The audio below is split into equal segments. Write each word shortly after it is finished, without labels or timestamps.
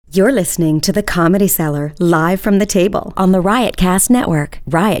You're listening to The Comedy Cellar, live from the table on the Riotcast Network,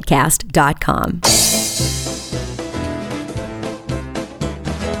 riotcast.com.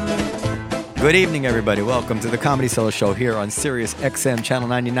 Good evening, everybody. Welcome to The Comedy Cellar Show here on Sirius XM Channel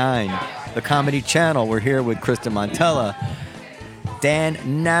 99, the Comedy Channel. We're here with Kristen Montella, Dan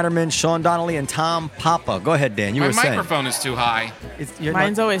Natterman, Sean Donnelly, and Tom Papa. Go ahead, Dan. You were saying. My microphone is too high.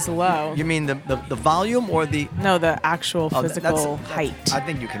 Mine's always low. You mean the volume or the... No, the actual physical height. I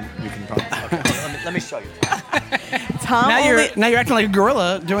think you can probably... Okay, let me show you. Tom now you're acting like a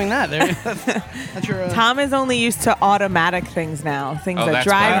gorilla doing that. That's your, Tom is only used to automatic things now. Things that that's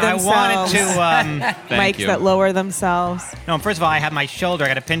drive why. themselves. I wanted to... mics that lower themselves. No, first of all, I have my shoulder. I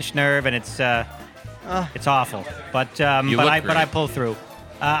got a pinched nerve, and it's awful. But I pull through.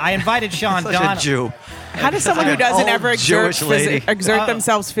 I invited Sean Such Donnelly. a Jew. How does someone who doesn't ever exert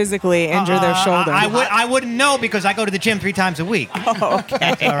themselves physically injure their shoulder? I wouldn't know because I go to the gym 3 times a week. Oh,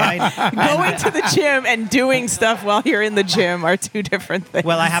 okay. All right. Going to the gym and doing stuff while you're in the gym are two different things.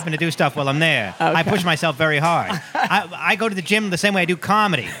 Well, I happen to do stuff while I'm there. Okay. I push myself very hard. I go to the gym the same way I do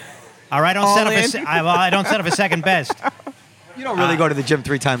comedy. All right, I don't set up a second best. You don't really go to the gym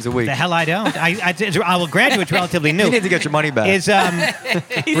 3 times a week. The hell I don't. I will grant you it's relatively new. You need to get your money back. He's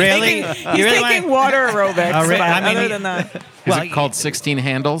really? He's taking water aerobics. Oh, really? But I mean, other than that, Is it called 16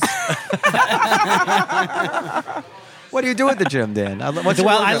 handles? What do you do at the gym, Dan? I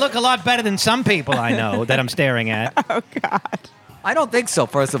look a lot better than some people I know that I'm staring at. oh God. I don't think so,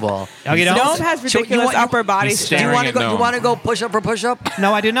 first of all. Oh, you don't? Dome has ridiculous upper body he's strength. staring at You Gnome. want to go push up for push up?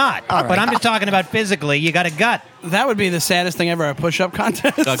 No, I do not. All right. But I'm just talking about physically. You got a gut. that would be the saddest thing ever, a push-up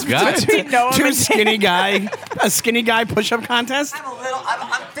contest. A gut? Between Noam Two and skinny guy, a skinny guy push-up contest? I'm a little. I'm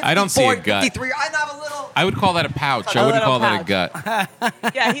 54, I don't see a gut. 53. I have a little. I would call that a pouch. I wouldn't little call that a pouch. gut.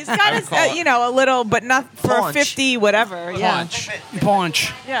 Yeah, he's got his, a little, but not for Paunch. 50, whatever. Yeah.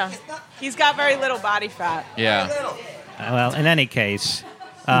 Paunch. Yeah. He's got very little body fat. Yeah. Well, in any case.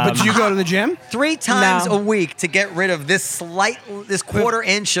 But do you go to the gym? 3 times No. a week to get rid of this quarter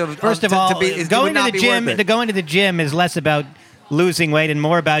inch of. First of all, going to the gym is less about losing weight and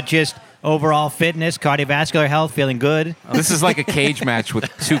more about just overall fitness, cardiovascular health, feeling good. This is like a cage match with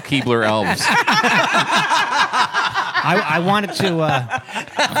 2 Keebler elves. I wanted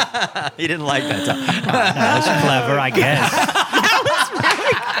to. He didn't like that. That was clever, I guess.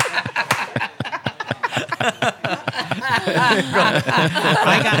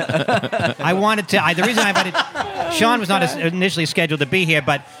 The reason I invited Sean was not initially scheduled to be here,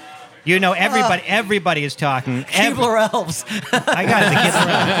 but everybody is talking. Keebler elves. I got it.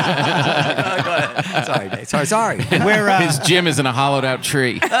 Go ahead. Sorry, Dave. Sorry. His gym is in a hollowed-out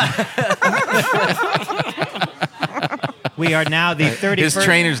tree. We are now the 31st. His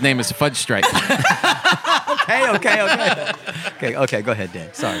trainer's name is Fudge Stripe. Okay. Go ahead,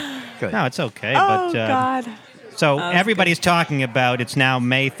 Dan. Sorry. Go ahead. No, it's okay. Oh, but, God. So everybody's talking about, it's now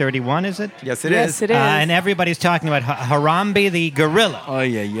May 31, is it? Yes, it Yes, is. it is. And everybody's talking about Harambe the gorilla. Oh,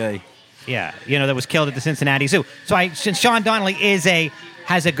 yeah. Yeah, that was killed at the Cincinnati Zoo. So since Sean Donnelly has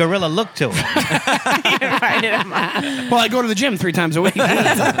a gorilla look to him. Well, I go to the gym 3 times a week. He's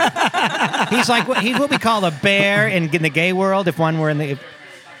what we call a bear in the gay world. If one were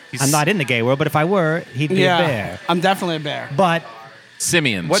I'm not in the gay world, but if I were, he'd be a bear. I'm definitely a bear. But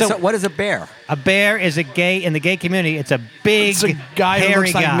Simeon. What is a bear? a bear is in the gay community. It's a big, It's a guy who hairy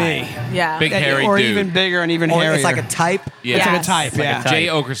looks like guy. me. Yeah. Big hairy or dude. even bigger and even Or hairier. it's like a type? Yeah. It's like a Yes. type, Like a yeah. type. Jay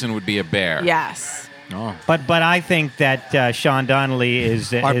Okerson would be a bear. Yes. Oh. But I think that Sean Donnelly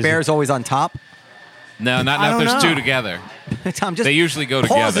is. Are bears always on top? No, not I if don't there's know. 2 together. Tom, just They usually go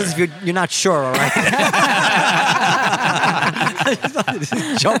pauses together. if you're not sure, all right? Just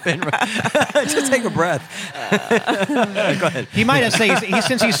jump in. Just take a breath. Go ahead. He might have said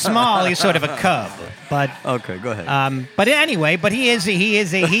since he's small, he's sort of a cub. But Okay, go ahead. but anyway,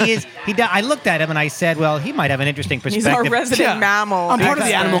 I looked at him and I said, well, he might have an interesting He's perspective. our resident Yeah. mammal. I'm part of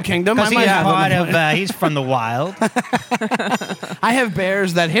the animal kingdom. I Because might he's have part them. of, he's from the wild. I have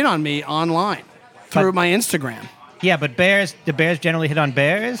bears that hit on me online through my Instagram. Yeah, but do bears generally hit on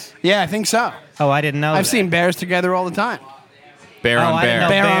bears? Yeah, I think so. Oh, I didn't know I've that. seen bears together all the time. Bear Oh, on I didn't bear. know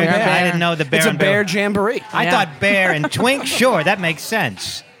Bear on bear. I didn't know the bear It's a on bear jamboree. I Yeah. thought bear and twink, sure, that makes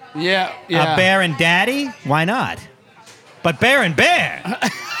sense. Yeah. A bear and daddy, why not? But bear and bear.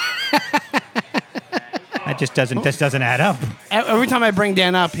 That just doesn't add up. Every time I bring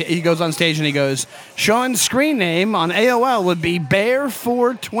Dan up, he goes on stage and he goes, Sean's screen name on AOL would be Bear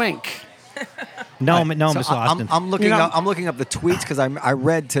for Twink. No one was lost. I'm looking up the tweets because I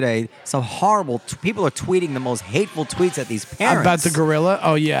read today some horrible. People are tweeting the most hateful tweets at these parents About the gorilla?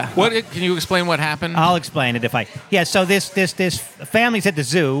 Oh, yeah. What? Can you explain what happened? I'll explain it if I. Yeah. So this family's at the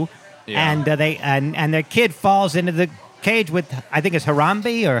zoo, Yeah. and and their kid falls into the cage with, I think it's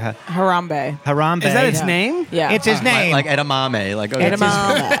Harambe or Harambe. Harambe. Is that its name? Yeah. It's his name. like edamame. Like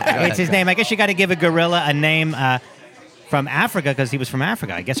Edamame. It's his name. I guess you got to give a gorilla a name from Africa because he was from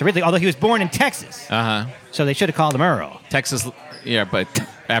Africa, I guess, originally. Although he was born in Texas. So they should have called him Earl. Texas, yeah, but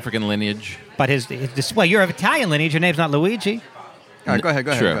African lineage. But well, you're of Italian lineage. Your name's not Luigi. All right, go ahead.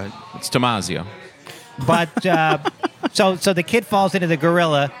 True. It's Tommasio. But so the kid falls into the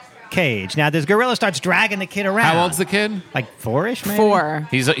gorilla cage. Now this gorilla starts dragging the kid around. How old's the kid? Like 4-ish, maybe? 4.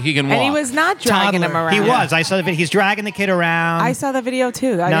 He can walk. And he was not dragging him around. He was. I saw the video. He's dragging the kid around. I saw the video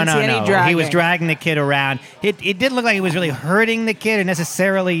too. I didn't see any dragging. He was dragging the kid around. It didn't look like he was really hurting the kid or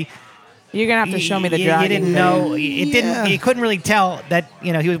necessarily. You're gonna have to show me the You dragging. didn't know. It didn't. You couldn't really tell that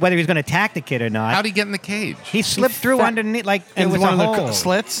whether he was going to attack the kid or not. How'd he get in the cage? He slipped through underneath like there was one a of the hole.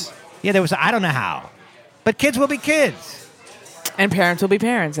 slits? Yeah, there was. I don't know how, but kids will be kids. And parents will be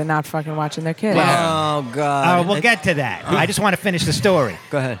parents and not fucking watching their kids. Oh God. We'll get to that. I just want to finish the story.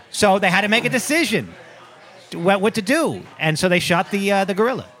 Go ahead. So they had to make a decision what to do, and so they shot the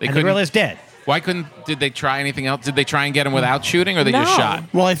gorilla, and the gorilla's dead. Why did they try anything else? Did they try and get him without shooting, or they just No. shot?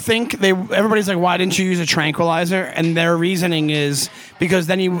 Well, I think everybody's like, why didn't you use a tranquilizer? And their reasoning is because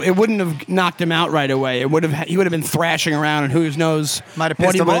then it wouldn't have knocked him out right away. He would have been thrashing around, and who knows? Might have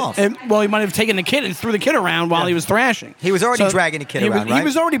pissed him off. Well, he might have taken the kid and threw the kid around while he was thrashing. He was already dragging the kid around, right? He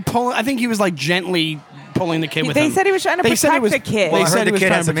was already pulling. I think he was like gently pulling the kid with him. They said he was trying to protect the kid. Well, I They said heard he the was kid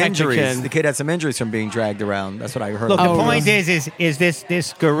trying had to some protect the injuries. kid. The kid had some injuries from being dragged around. That's what I heard. Look, the Oh, point really? is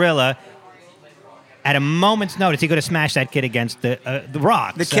this gorilla. At a moment's notice, he could have smashed that kid against the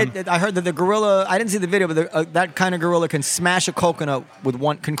rocks. The kid, I heard that the gorilla. I didn't see the video, but that kind of gorilla can smash a coconut with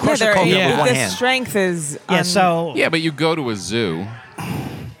one. Can crush a coconut with one the hand. strength is. Yeah, but you go to a zoo,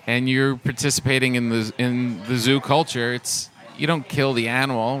 and you're participating in the zoo culture. You don't kill the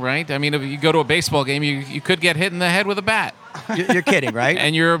animal, right? I mean, if you go to a baseball game, you could get hit in the head with a bat. You're kidding, right?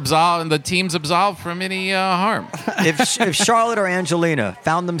 And you're absolved, and the team's absolved from any harm. If Charlotte or Angelina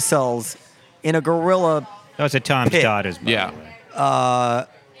found themselves in a gorilla, those are Tom's pit. daughters. By Yeah. the way.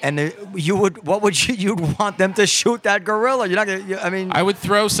 and you'd want them to shoot that gorilla? You're not gonna. I mean, I would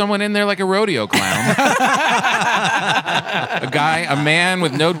throw someone in there like a rodeo clown. A man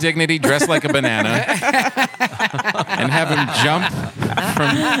with no dignity, dressed like a banana, and have him jump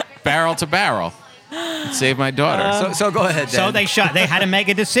from barrel to barrel. Save my daughter. so go ahead. So Dan. they had to make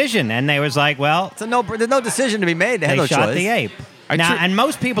a decision, and they was like, well, There's no decision to be made. They had no shot choice. the ape. And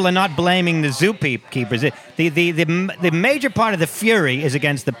most people are not blaming the zookeepers. The major part of the fury is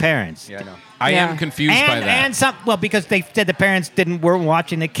against the parents. Yeah, I know. I am confused by that. And because they said the parents weren't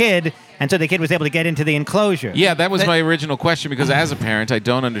watching the kid, and so the kid was able to get into the enclosure. Yeah, that was my original question, because as a parent, I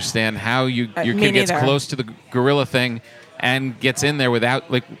don't understand how your kid gets close to the gorilla thing and gets in there without,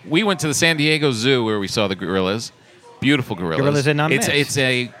 like, we went to the San Diego Zoo where we saw the gorillas. Beautiful gorillas. Gorillas are not It's mixed.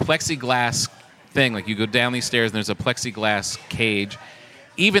 a plexiglass thing. Like, you go down these stairs and there's a plexiglass cage.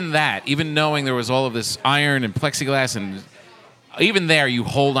 Even knowing there was all of this iron and plexiglass, and even there you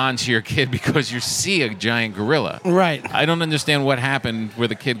hold on to your kid because you see a giant gorilla. Right. I don't understand what happened where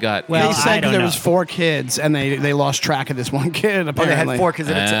the kid got... Well, They I said don't there know. was 4 kids, and they lost track of this one kid. Oh, Apparently, they had 4 kids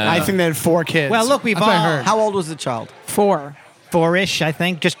at a time. I think they had 4 kids. Well, look, we've That's what I all- heard. How old was the child? 4. 4-ish, I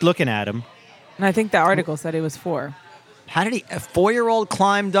think, just looking at him. And I think the article said he was 4. How did a 4-year-old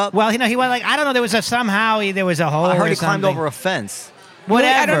climbed up? Well, he was like, I don't know, there was a hole. I heard or he climbed something. over a fence.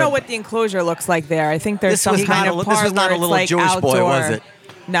 Whatever. I don't know what the enclosure looks like there. I think there's This some was kind not of a- part this was not where a it's little like Jewish boy, outdoor. was it?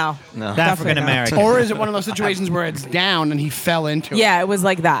 No. African American. Or is it one of those situations where it's down and he fell into it? Yeah, it was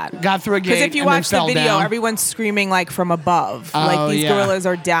like that. Got through a gate Because if you and then watch the fell video, down. everyone's screaming like from above. Oh, Like these yeah. gorillas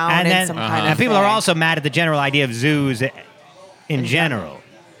are down And in then some kind of and people are thing. also mad at the general idea of zoos in general.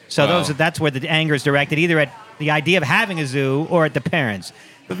 So Wow. that's where the anger is directed, either at the idea of having a zoo or at the parents.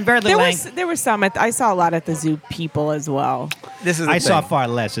 But very little There was some. I saw a lot at the zoo people as well. This is the I saw thing. far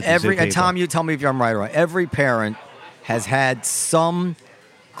less at the zoo people. Tom, you tell me if I'm right or wrong. Every parent has had some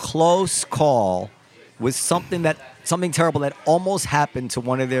close call with something terrible that almost happened to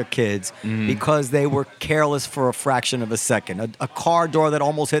one of their kids because they were careless for a fraction of a second. A car door that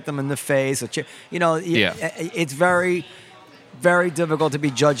almost hit them in the face. It's very, very difficult to be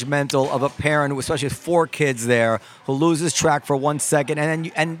judgmental of a parent, especially with 4 kids there, who loses track for 1 second,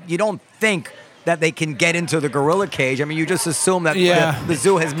 and you don't think that they can get into the gorilla cage. I mean, you just assume that the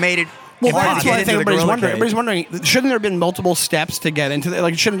zoo has made it Well, that's what I into think the everybody's gorilla wondering. cage. Everybody's wondering, shouldn't there have been multiple steps to get into it?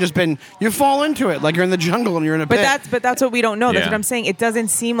 Like, it shouldn't have just been, you fall into it, like you're in the jungle and you're in a pit. But that's what we don't know. That's Yeah. what I'm saying. It doesn't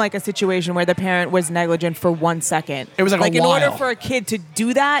seem like a situation where the parent was negligent for 1 second. It was like a in order while. for a kid to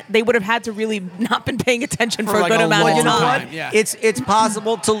do that, they would have had to really not been paying attention for a like good a amount Well, of you know time. what? Yeah. It's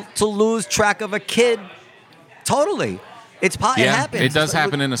possible to lose track of a kid. Totally. It happens. It does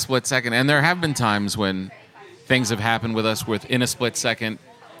happen in a split second. And there have been times when things have happened with us within a split second,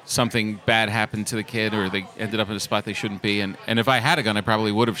 something bad happened to the kid or they ended up in a spot they shouldn't be. And if I had a gun, I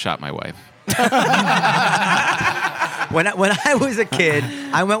probably would have shot my wife. When I was a kid,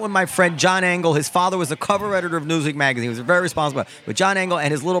 I went with my friend John Engel. His father was the cover editor of Newsweek magazine. He was very responsible. With John Engel and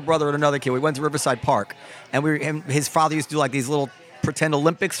his little brother and another kid, we went to Riverside Park, and his father used to do like these little pretend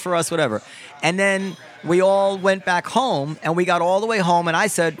Olympics for us, whatever. And then we all went back home, and we got all the way home, and I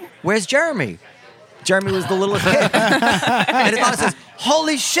said, "Where's Jeremy?" Jeremy was the littlest kid. And his father says,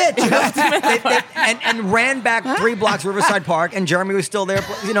 "Holy shit!" You know? and ran back 3 blocks Riverside Park, and Jeremy was still there.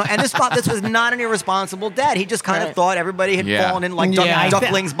 You know, and this was not an irresponsible dad. He just kind of thought everybody had fallen in like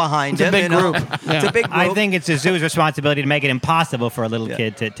ducklings behind him. big group. It's a big group. I think it's the zoo's responsibility to make it impossible for a little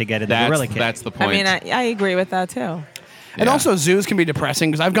kid to get in the gorilla cage. That's the I point. mean, I agree with that too. And also, zoos can be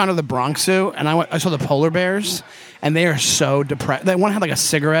depressing because I've gone to the Bronx Zoo and I saw the polar bears, and they are so depressed. That one had like a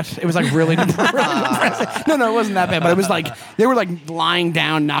cigarette. It was like really, really depressing. No, it wasn't that bad, but it was like they were like lying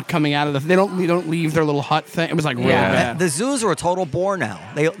down, not coming out of the. They don't leave their little hut thing. It was like really bad. The zoos are a total bore now.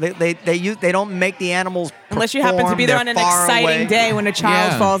 They don't make the animals Unless you happen to be there on perform. an They're far exciting away. day when a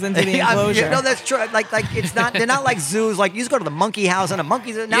child falls into the enclosure. No, that's true. Like it's not. They're not like zoos. Like you just go to the monkey house and the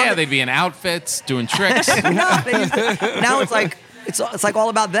monkeys. Now they'd be in outfits doing tricks. now it's like it's like all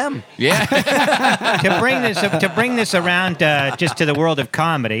about them. Yeah. to bring this around just to the world of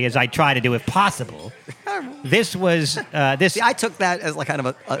comedy, as I try to do if possible. This was this. See, I took that as like kind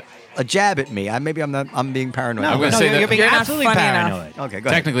of a jab at me. Maybe I'm being paranoid. I'm gonna say that you're being You're not absolutely funny enough. paranoid. Okay, go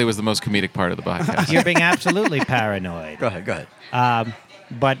ahead. technically it was the most comedic part of the podcast. You're being absolutely paranoid. Go ahead.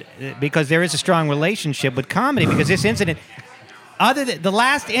 But because there is a strong relationship with comedy, because this incident, other than the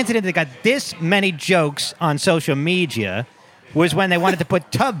last incident that got this many jokes on social media, was when they wanted to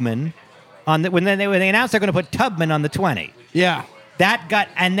put Tubman on when they announced they're going to put Tubman on the 20. Yeah. That got,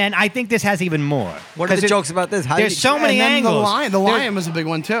 and then I think this has even more. What are the jokes about this? There's so many and then angles. The lion was a big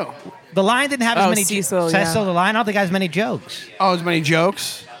one too. The lion didn't have as many. Cecil, Cecil the lion. I don't think it has as many jokes. Oh, as many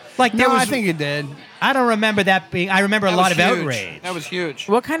jokes. Like there No, was. I think it did. I don't remember that being. I remember a That lot was of huge. outrage. That was huge.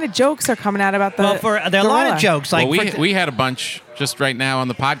 What kind of jokes are coming out about the? Well, there are a lot of gorilla? jokes. Like Well, we had a bunch just right now on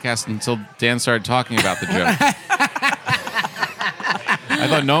the podcast until Dan started talking about the joke. I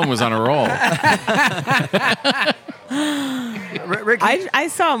thought no one was on a roll. Ricky, I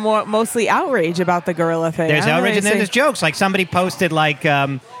saw mostly outrage about the gorilla thing. There's I don't outrage really and then see- there's jokes. Like somebody posted like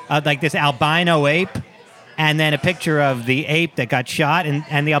this albino ape, and then a picture of the ape that got shot,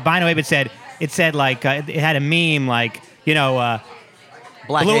 and the albino ape it said like it had a meme like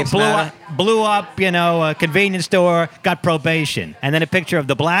Black Apes Matter. blew up a convenience store, got probation, and then a picture of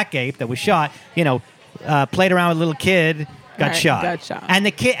the black ape that was shot. Played around with a little kid. Got Right, shot. got shot. And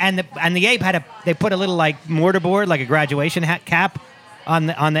the kid and the ape they put a little like mortarboard, like a graduation cap, on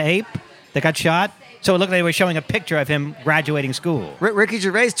the ape that got shot. So it looked like they were showing a picture of him graduating school. Ricky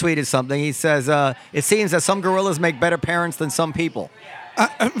Gervais tweeted something. He says, "It seems that some gorillas make better parents than some people."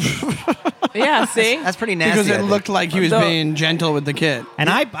 Yeah, see? That's pretty nasty. Because I it think. looked like he was being gentle with the kid. And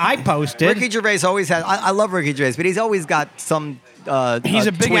I posted. Ricky Gervais always has. I love Ricky Gervais, but he's always got some. He's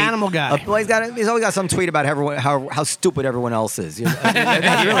a big tweet. animal guy. Well, he's always got some tweet about how stupid everyone else is.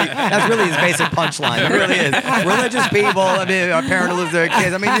 That's really his basic punchline. It really is. Religious people. I mean, our parents lose their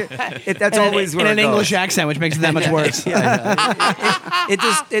kids. I mean, that's always where in it an goes. English accent, which makes it that much worse.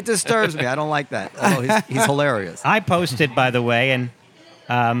 It disturbs me. I don't like that. Although he's hilarious. I posted, by the way, and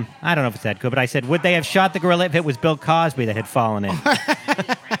I don't know if it's that good, but I said, would they have shot the gorilla if it was Bill Cosby that had fallen in?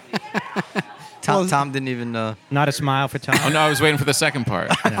 Tom didn't even. Not a smile for Tom. Oh no, I was waiting for the second part.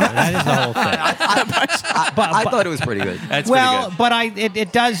 No, that is the whole thing. I thought it was pretty good. That's Well, pretty good. but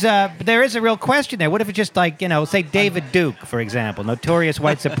it does. There is a real question there. What if it's just like say David Duke, for example, notorious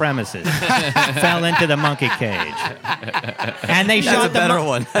white supremacist, fell into the monkey cage, and they shot a better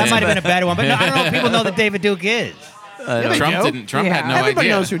one. That might have been a better one, but no, I don't know if people know that David Duke is. Trump had no Everybody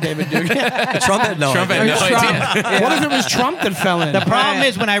idea. knows who David Duke is. Trump had no Trump idea. had no idea. What if it was Trump that fell in? The problem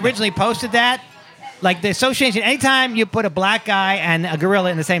is when I originally posted that, like the association, anytime you put a black guy and a gorilla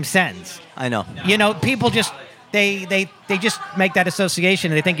in the same sentence, I know. People just they just make that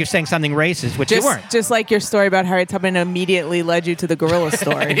association and they think you're saying something racist, which you weren't. Just like your story about Harriet Tubman immediately led you to the gorilla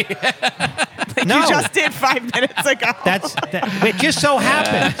story. Like No. you just did 5 minutes ago. It just so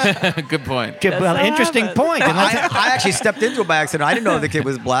happens. Good point. Well, so interesting happens. point. And I actually stepped into it by accident. I didn't know the kid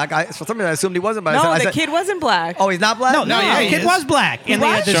was black. For some reason, I assumed he wasn't. But No, I the said, kid wasn't black. Oh, he's not black. no, yeah, the he kid is. was black. In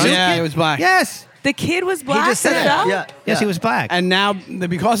was? the zoo Yeah, kid? he was black. Yes. The kid was He black. just said in the that. show? Yeah. Yes, he was black. And now,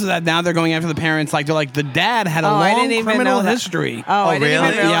 because of that, now they're going after the parents. Like they're like, the dad had a Oh, I long didn't even criminal know that. history. Oh, I didn't really?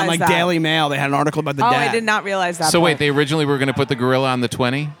 even realize Yeah, on like that. Daily Mail, they had an article about the Oh, dad. I did not realize that. So wait, part. they originally were going to put the gorilla on the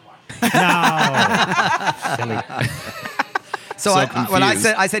 20? No. Silly. So So when I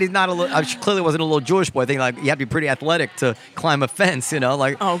confused. said he's not a little, I clearly wasn't a little Jewish boy thing. Like you have to be pretty athletic to climb a fence,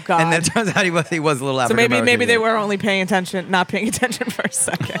 like. Oh, God. And then it turns out he was a little So African maybe they were only not paying attention for a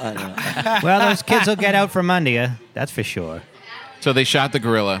second. Well, those kids will get out from under you. That's for sure. So they shot the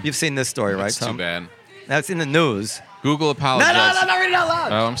gorilla. You've seen this story, right, That's too Tom? bad. That's in the news. Google No, apologized. not read it out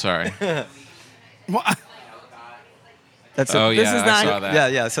loud. Oh, I'm sorry. That's Oh, This yeah, is I not- saw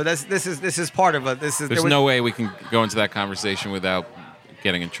that. yeah. So this is part of it. There's no way we can go into that conversation without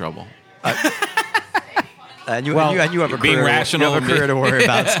getting in trouble. And you Well, have a being career. rational You have a and career to worry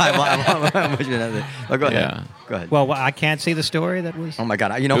about. So go ahead. Yeah. Go ahead. Well, I can't see the story that was. Oh my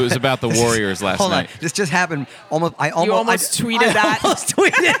God! It was about the Warriors last Hold night. on, this just happened. You almost tweeted that. I almost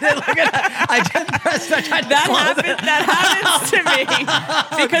tweeted it. Look at that! I just pressed. I tried to close it. That happens to me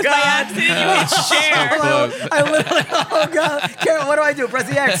because by accident you hit share. I literally. Oh God! Karen, what do I do? Press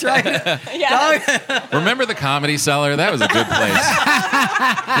the X, right? Yeah. Remember the Comedy Cellar? That was a good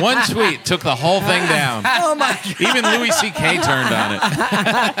place. One tweet took the whole thing down. Oh my God! Even Louis C.K. turned on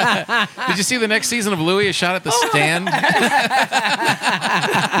it. Did you see the next season of Louis? A shot at the stand?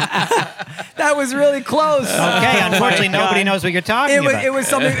 That was really close. Okay, unfortunately, nobody knows what you're talking about. It was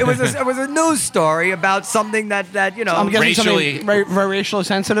something. It was a news story about something that I'm guessing Racially- something very racially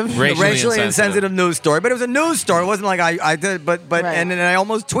sensitive. Racially insensitive news story, but it was a news story. It wasn't like I did, but Right. and then I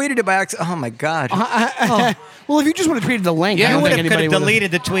almost tweeted it by accident. Oh my God! Well, if you just would have tweeted the link, Yeah, I You don't would think have could anybody have would have.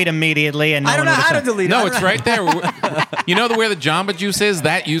 deleted the tweet immediately, and no I don't one know would how to have delete it. No, it's right there. You know where the Jamba Juice is?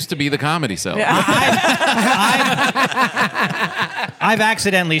 That used to be the Comedy Cellar. I've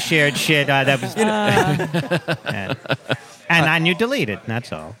accidentally shared shit that was, and you delete it.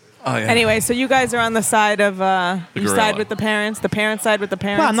 That's all. Oh yeah. Anyway, so you guys are on the side of you gorilla. side with the parents. The parents side with the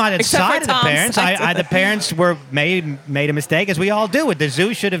parents. Well, I'm not Except for inside of the Tom's parents. side. The parents were made a mistake, as we all do. The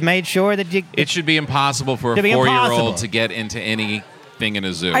zoo should have made sure that you. It should be impossible for a It'd be 4-year-old impossible. to get into anything in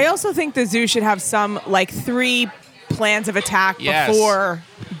a zoo. I also think the zoo should have some 3 plans of attack Yes. before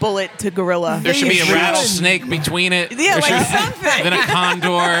bullet to gorilla. There should be a should. rattlesnake between it. Yeah, There like should- something. Then a condor,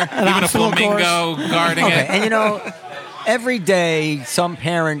 even a obstacle flamingo guarding Okay, it. and every day some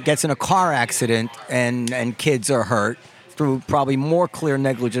parent gets in a car accident and kids are hurt through probably more clear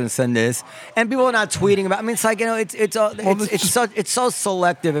negligence than this, and people are not tweeting about. I mean, it's like it's so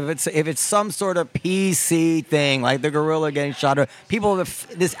selective. If it's some sort of PC thing like the gorilla getting shot, or people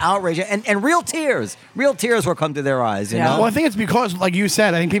this outrage and real tears will come to their eyes. You Yeah. know. Well, I think it's because, like you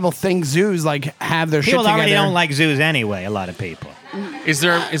said, I think people think zoos have their People shit together. already don't like zoos anyway. A lot of people. Is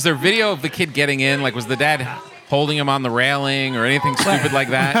there video of the kid getting in? Like, was the dad holding him on the railing or anything stupid like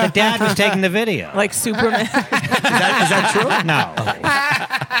that? Dad was taking the video. Like Superman. is that true? No.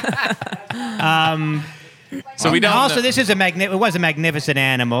 So we don't. Also, know- this is it was a magnificent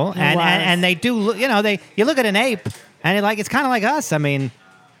animal, and they do. You look at an ape, and it's kind of like us. I mean,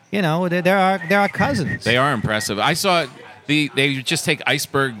 there are cousins. They are impressive. I saw they just take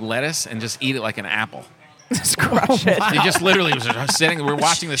iceberg lettuce and just eat it like an apple. Just crush it. They just literally was sitting. We're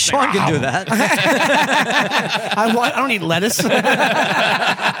watching this thing. Sean can do that. I don't eat lettuce.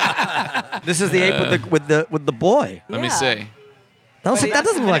 This is the ape with the boy. Let me Yeah. see. That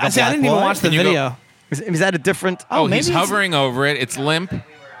doesn't look like a See, I black didn't even boy. watch the Can you go- video. Is that a different? Oh, maybe he's it's- hovering over it. It's limp.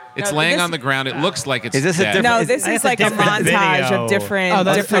 It's No, laying this- on the ground. It looks like it's Is this a dead. different- No, Is- this that's is a like a different montage video. of different. Oh,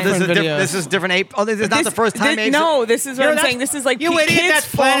 that's different different videos. This is different ape. Oh, this is not the first time apes. No, this is what I'm that's- saying. This is like You idiot! kids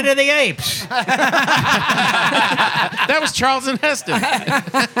That's Planet of the Apes. That was Charlton Heston.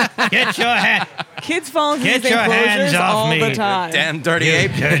 Get your hand. Kids fall into Get these your hands enclosures off all me. the time. Damn dirty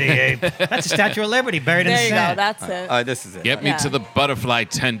ape. Dirty ape. That's the Statue of Liberty buried in There you go. sand. That's it. This is it. Get me Yeah. to the butterfly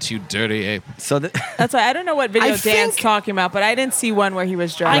tent, you dirty ape. So That's why I don't know what video I Dan's think- talking about, but I didn't see one where he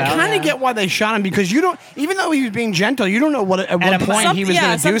was I driving. kind of get why they shot him, because you don't, even though he was being gentle, you don't know at what point he was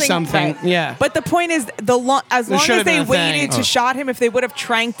going to do something. right. Yeah. But the point is, as long should as have they been a thing. waited to shot him, if they would have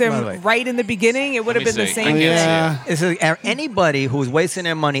tranked By the way. him right in the beginning, it would have Let been me the see. same I thing. can't see it. yeah. anybody who's wasting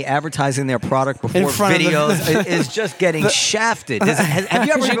their money advertising their product before front of the- videos is just getting shafted. Have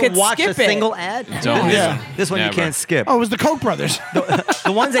you ever You even could watched a skip it. single ad? Don't. Yeah. This one Never. you can't skip. Oh, it was the Koch brothers.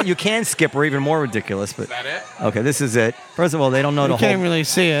 The ones that you can skip are even more ridiculous. But Is that it? okay, this is it. First of all, they don't know You the can't whole. really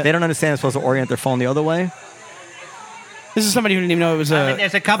see it. They don't understand they're supposed to orient their phone the other way. This is somebody who didn't even know it was I mean, a.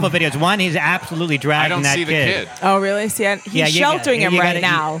 there's a couple of videos. One, he's absolutely I dragging don't that see the kid. Oh, really? See, he's Yeah, you sheltering gotta- him you right gotta-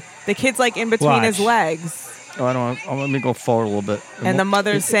 now. The kid's like in between his Watch. legs. Oh, I don't. Let me go forward a little bit. And the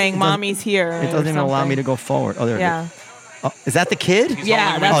mother's saying, doesn't- "Mommy's here." It doesn't even allow me to go forward. Oh, there Yeah. it is. Oh, is that the kid? He's Yeah,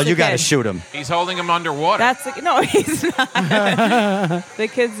 holding him that's Oh, in- the you got to kid. shoot him. He's holding him underwater. That's no, he's not. The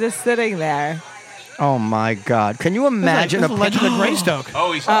kid's just sitting there. Oh my God! Can you imagine This a is Legend of Greystoke.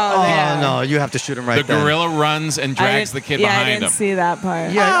 oh, he's. Oh yeah. no! You have to shoot him right the there. gorilla runs and drags the kid I behind didn't him. see that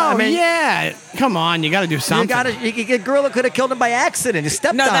part. Yeah, Oh, I mean, yeah. Come on, you got to do something. The gorilla could have killed him by accident. He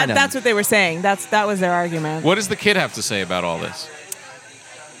stepped No, on him. that's what they were saying. That was their argument. What does the kid have to say about all this?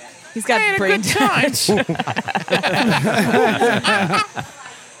 He's got I had a brain good damage.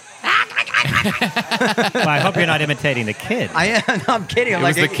 Well, I hope you're not imitating the kid. I am. I'm kidding. I'm It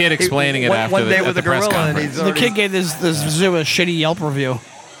was the kid explaining it one, after one the- day at with the the gorilla, press and conference. he's The kid gave this zoo a shitty Yelp review.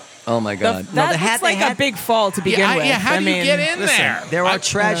 Oh my God! That looks like a big fall to begin with. how do you mean, get in Listen, there? there are I-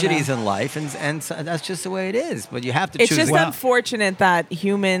 tragedies in life, and so that's just the way it is. But you have to It's choose. just Well, unfortunate that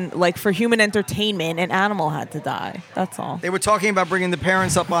for human entertainment, an animal had to die. That's all. they were talking about bringing the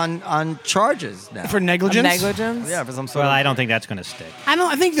parents up on charges now. For negligence? Negligence. Yeah, for some sort Well, of. I don't think that's going to stick.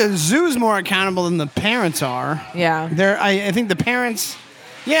 I think the zoo's more accountable than the parents are. Yeah. I think the parents.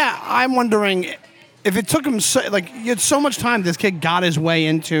 Yeah, I'm wondering if it took him you had so much time. This kid got his way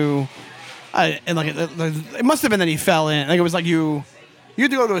into, and it must have been that he fell in. Like it was like you had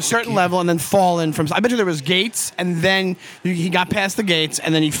to go to a certain level and then fall in from. I bet you there was gates, and then he got past the gates,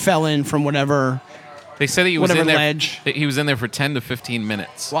 and then he fell in from whatever. They said he was Whatever in there. ledge. that He was in there for 10 to 15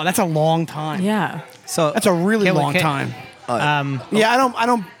 minutes. Wow, that's a long time. Yeah. So That's a really long time. Yeah, I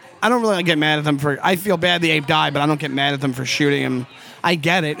don't really get mad at them for. I feel bad the ape died, but I don't get mad at them for shooting him. I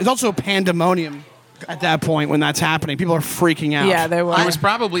get it. It's also pandemonium at that point when that's happening. People are freaking out. Yeah, they were. There was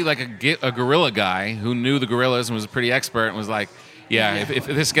probably like a gorilla guy who knew the gorillas and was pretty expert and was like, yeah, if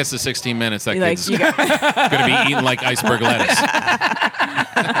this gets to 16 minutes, that Like, kid's you going got- to be eating like iceberg lettuce.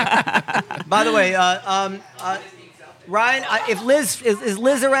 by the way, Ryan, if Liz is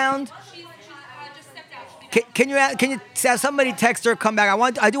Liz around? Can you have somebody text her, come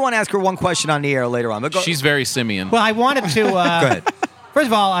back? I do want to ask her one question on the air later on. But go, She's very simian. Well, I wanted to. go ahead. First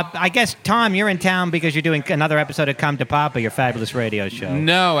of all, I guess, Tom, you're in town because you're doing another episode of Come to Papa, your fabulous radio show.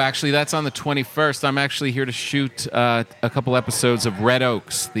 No, actually, that's on the 21st. I'm actually here to shoot a couple episodes of Red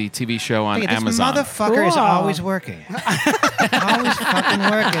Oaks, the TV show on Look at this Amazon. motherfucker is Cool. always working. Always fucking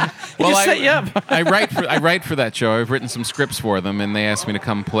working. Well, just set you up. I write for that show. I've written some scripts for them, and they asked me to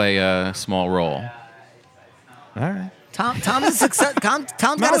come play a small role. All right. Tom's got a he's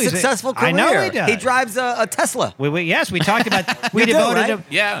successful career. I know he does. He drives a Tesla. Yes, we talked about. We You do, devoted. right?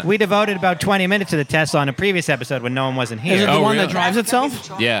 Yeah. We devoted about 20 minutes to the Tesla on a previous episode when no one wasn't here. Is it the Oh, one really? that drives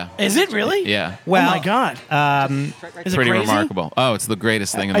itself? Yeah. Is it really? Yeah. Well, oh my god. Is it Pretty crazy? remarkable. Oh, it's the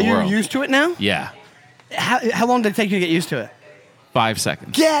greatest thing in Are the you world. used to it now? Yeah. How long did it take you to get used to it? 5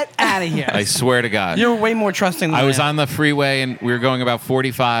 seconds. Get out of here. I swear to God. You're way more trusting than I was am. on the freeway and we were going about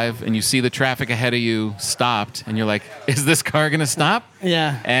 45 and you see the traffic ahead of you stopped and you're like, is this car going to stop?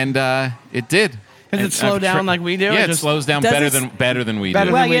 Yeah. And it did. Does it And slow I've down like we do, or Yeah, it just- slows down Does better it- than we Better do.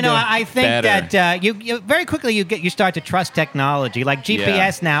 than Well, we you know, do. I think Better. that you very quickly you start to trust technology. Like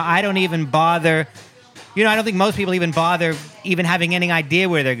GPS now, I don't even bother. You know, I don't think most people even bother even having any idea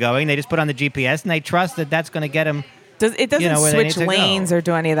where they're going. They just put on the GPS and they trust that that's going to get them. It doesn't where they need switch to go. lanes or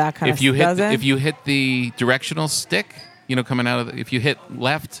do any of that kind of if you stuff. hit if you hit the directional stick, coming out of if you hit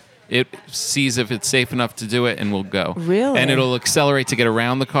left, it sees if it's safe enough to do it and will go. Really? And it'll accelerate to get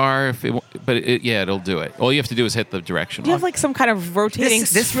around the car it'll do it. All you have to do is hit the directional. Do you have like some kind of rotating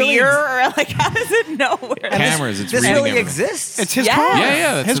This really sphere, or like how does it know where? cameras. It's This reading really everything. exists? It's his Yeah. car.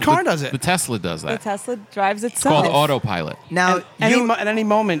 Yeah. That's His car does it. The Tesla does The that. Tesla drives It's itself. called autopilot. Now, At any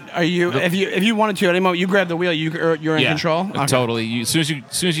moment, are you? If you wanted to, at any moment, you grab the wheel. You're in control. Okay. Totally. As soon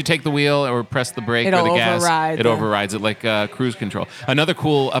as you take the wheel or press the brake or It'll the gas, override it the- overrides it like cruise control. Another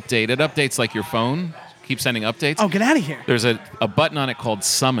cool update. It updates like your phone. Keeps sending updates. Oh, get out of here! There's a button on it called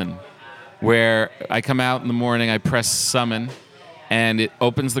Summon, where I come out in the morning, I press Summon, and it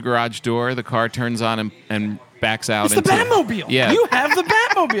opens the garage door. The car turns on and backs out. It's the Batmobile. Yeah. You have the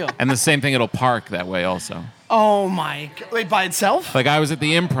Batmobile. And the same thing. It'll park that way also. Oh my! Wait, by itself? Like I was at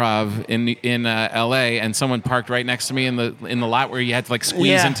the Improv in L.A. and someone parked right next to me in the lot where you had to like squeeze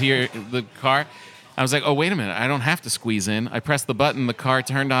Yeah. into the car, I was like, oh, wait a minute. I don't have to squeeze in. I pressed the button. The car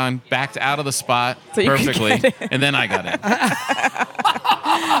turned on, backed out of the spot So you could perfectly, get in. and then I got in.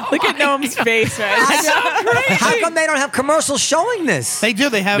 Look at Noam's face right now. How come they don't have commercials showing this? They do.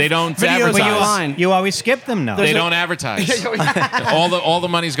 They have. They don't videos advertise. online. You always skip them, though. They don't advertise. all the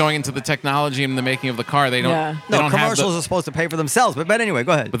money's going into the technology and the making of the car. They don't. Yeah. They No, don't have commercials are supposed to pay for themselves. But anyway,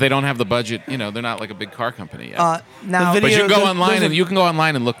 go ahead. but they don't have the budget. You know, they're not like a big car company yet. Now, The but you can go there's online a- and you can go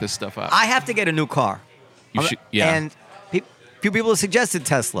online and look this stuff up. I have to get a new car. You should. Yeah. And few people have suggested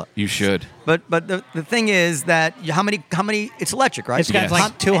Tesla. You should. But the thing is that how many it's electric, right? It's got Yes.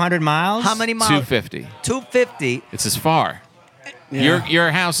 like 200 miles. How many miles? 250. 250. It's as far. Your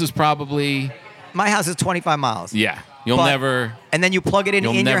house is probably My house is 25 miles. yeah. You'll But- never And then you plug it in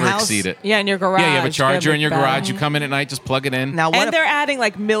you'll your never house. exceed it. Yeah, in your garage. Yeah, you have a charger in your Battery. garage. You come in at night, just plug it in. Now what And if, they're adding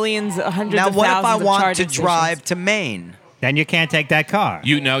like millions, hundreds now of what if thousands I of want to charging drive stations. to Maine? Then you can't take that car.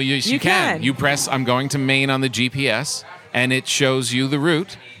 You know, you You can. can. You press I'm going to Maine on the GPS, and it shows you the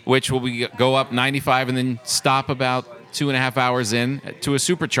route, which will go up 95 and then stop about 2.5 hours in to a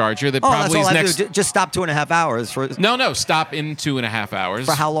supercharger that Oh, that's probably all is I next. do. Just stop 2.5 hours for. No, stop in 2.5 hours.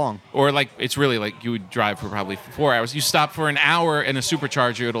 For how long? Or like it's really like you would drive for probably 4 hours. You stop for an hour in a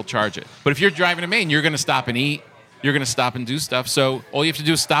supercharger, it'll charge it. But if you're driving to Maine, you're going to stop and eat. You're going to stop and do stuff. So all you have to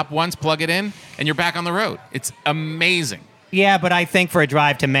do is stop once, plug it in, and you're back on the road. It's amazing. Yeah, but I think for a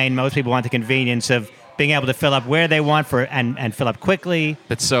drive to Maine, most people want the convenience of being able to fill up where they want and fill up quickly.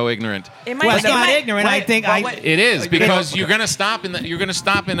 That's so ignorant. It might, Well, it's it not might- ignorant. I think It is because you're gonna stop in a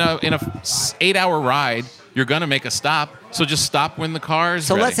 8-hour ride. You're gonna make a stop, so just stop when the car is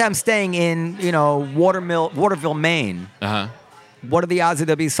So ready. let's say I'm staying in, Waterville, Maine. Uh-huh. What are the odds that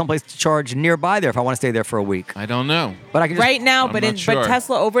there'll be someplace to charge nearby there if I want to stay there for a week? I don't know. But I can just, right now, I'm but not sure.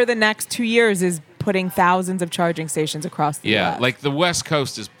 Tesla over the next 2 years is putting thousands of charging stations across the Yeah, US. like the West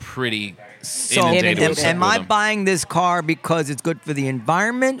Coast is pretty So inundated with am I them. buying this car because it's good for the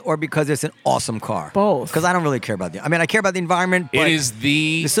environment or because it's an awesome car? Both. Because I don't really care about I care about the environment, but It is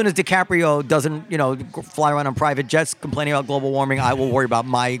the as soon as DiCaprio doesn't, fly around on private jets complaining about global warming, I will worry about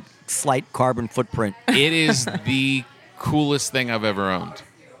my slight carbon footprint. it is the coolest thing I've ever owned.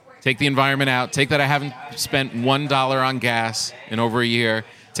 Take the environment out. Take that I haven't spent $1 on gas in over a year.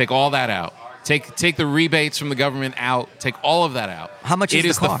 Take all that out. Take the rebates from the government out. Take all of that out. How much is It the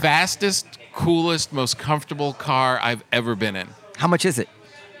is car? the fastest, coolest, most comfortable car I've ever been in. How much is it?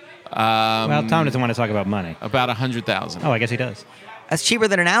 Well, Tom doesn't want to talk about money. About 100,000. Oh, I guess he does. That's cheaper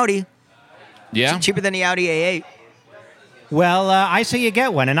than an Audi. Yeah. Cheaper than the Audi A8. Well, I say you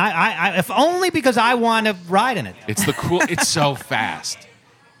get one, and I if only because I want to ride in it. It's the cool. It's so fast.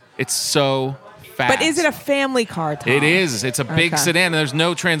 It's so fast. but is it a family car, Tom? It is. It's a big Okay. sedan, and there's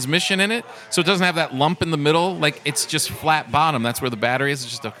no transmission in it, so it doesn't have that lump in the middle. Like it's just flat bottom. That's where the battery is.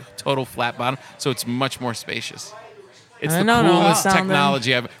 It's just a total flat bottom, so it's much more spacious. It's I the don't know. coolest Sounding-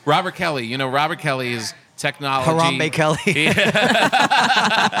 technology ever. Robert Kelly. Robert Kelly is technology. Harambe Kelly.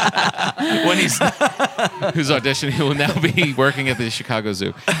 When who's auditioning, he will now be working at the Chicago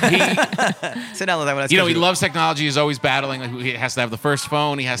Zoo. Sit down with that one. He loves technology. He's always battling. Like, he has to have the first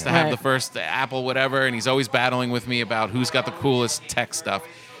phone. He has to have Right. the first Apple, whatever. And he's always battling with me about who's got the coolest tech stuff.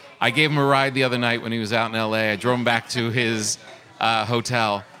 I gave him a ride the other night when he was out in L.A. I drove him back to his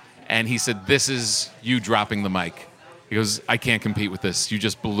hotel, and he said, "This is you dropping the mic." He goes, "I can't compete with this. You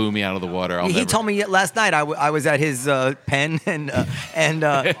just blew me out of the water." He told me last night I was at his pen and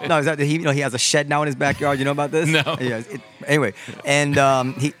no, is that he has a shed now in his backyard. You know about this? No. Yeah. Anyway, and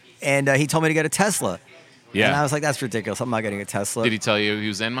he told me to get a Tesla. Yeah. And I was like, that's ridiculous. I'm not getting a Tesla. Did he tell you he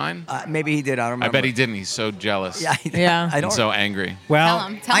was in mine? Maybe he did. I don't remember. I bet he didn't. He's so jealous. Yeah. Yeah. I don't. And so angry. Well,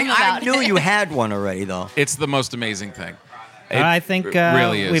 Tell him I about knew it. you had one already though. It's the most amazing thing. I think It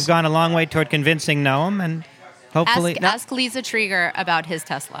really is. we've gone a long way toward convincing Noam, and hopefully. Ask Lisa Trieger about his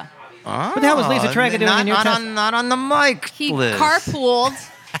Tesla. What the hell was Lisa Trieger doing in your Tesla? Not on the mic. He Liz. carpooled.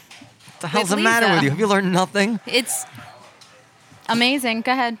 What the hell's the with matter Lisa. with you? Have you learned nothing? It's amazing.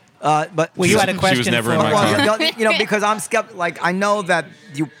 Go ahead. But Well, you had a She was question never for in my car. because I'm skeptical. Like I know that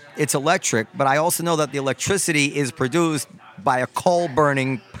it's electric, but I also know that the electricity is produced by a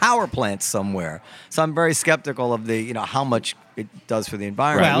coal-burning power plant somewhere. So I'm very skeptical of the how much it does for the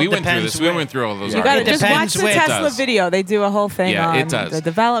environment. Well, we went through depends this. We where- went through all those You got to It arguments. just watch depends the which- Tesla does. video. They do a whole thing Yeah, on it does. the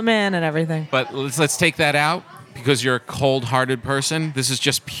development and everything. But let's take that out because you're a cold-hearted person. This is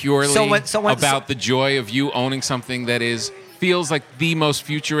just purely about the joy of you owning something that feels like the most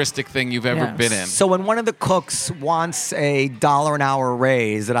futuristic thing you've ever Yes. been in. So when one of the cooks wants a $1 an hour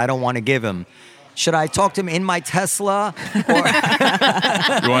raise that I don't want to give him, Should I talk to him in my Tesla? Or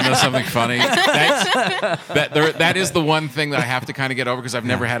You want to know something funny? That is the one thing that I have to kind of get over because I've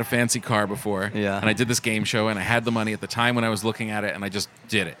never had a fancy car before. Yeah. And I did this game show, and I had the money at the time when I was looking at it, and I just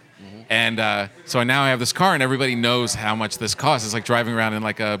did it. And so now I have this car, and everybody knows how much this costs. It's like driving around in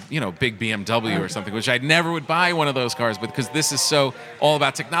like a big BMW or something, which I never would buy one of those cars. But because this is so all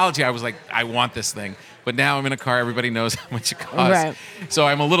about technology, I was like, I want this thing. But now I'm in a car, everybody knows how much it costs. Right. So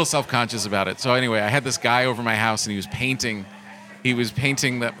I'm a little self-conscious about it. So anyway, I had this guy over my house, and he was painting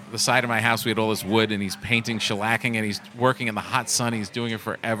the side of my house. We had all this wood, and he's painting, shellacking, and he's working in the hot sun. He's doing it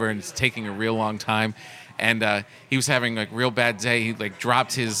forever, and it's taking a real long time. And he was having like a real bad day. He like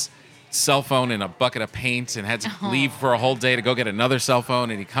dropped his cell phone in a bucket of paint and had to leave for a whole day to go get another cell phone.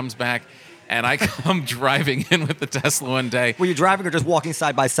 And he comes back, and I come driving in with the Tesla one day. were you driving or just walking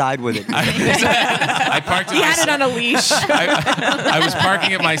side by side with it? I parked it. He had it on a leash. I was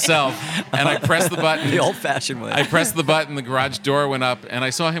parking it myself, and I pressed the button. The old-fashioned way. I pressed the button, the garage door went up, and I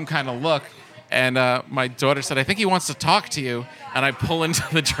saw him kind of look, and my daughter said, I think he wants to talk to you, and I pull into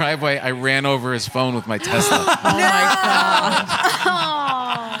the driveway. I ran over his phone with my Tesla. Oh my God.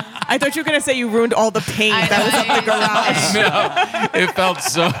 I thought you were going to say you ruined all the paint that was up the garage. No, it felt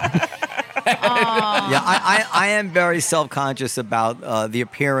so... Yeah, I am very self-conscious about the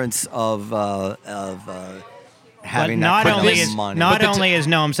appearance of having not that kind only of is money. not only is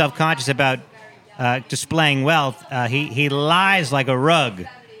Noam self-conscious about displaying wealth, he lies like a rug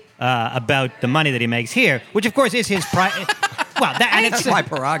about the money that he makes here, which of course is his well, It's my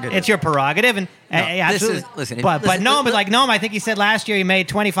prerogative. It's your prerogative, and absolutely. But Noam is like Noam. I think he said last year he made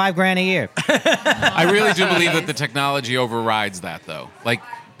 $25,000 a year. I really do believe that the technology overrides that, though. Like,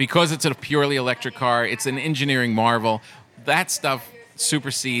 because it's a purely electric car, it's an engineering marvel. That stuff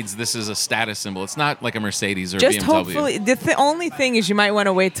supersedes this is a status symbol. It's not like a Mercedes or Just BMW. hopefully, the only thing is you might want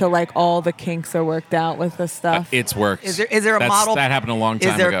to wait till like all the kinks are worked out with the stuff. It's works. Is there a model? That happened a long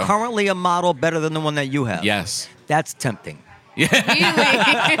time Is there ago. currently a model better than the one that you have? Yes. That's tempting. They're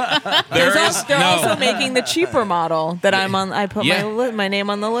also making the cheaper model that I'm on. I put Yeah. my name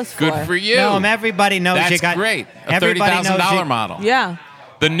on the list Good for. for you. Noam, everybody knows That's you got great. A everybody knows $30,000 you- model. Yeah.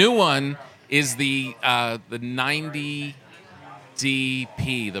 The new one is the 90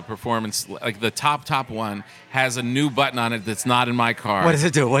 DP, the performance, like the top one, has a new button on it that's not in my car. What does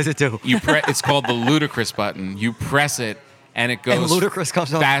it do? What does it do? It's called the Ludicrous button. You press it, and it goes Ludicrous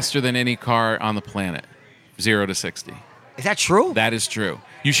comes up. faster than any car on the planet, 0 to 60. Is that true? That is true.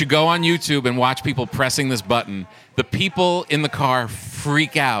 You should go on YouTube and watch people pressing this button. The people in the car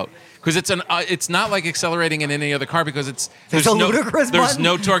freak out. Because it's not like accelerating in any other car because there's a ludicrous there's button?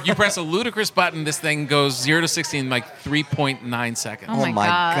 no torque. You press a ludicrous button, this thing goes 0 to 60 in like 3.9 seconds. Oh my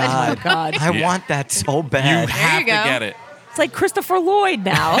God. Oh God. I want that so You bad. have you to go. get it. It's like Christopher Lloyd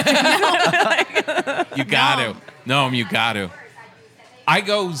now. You got to. No, you got to. I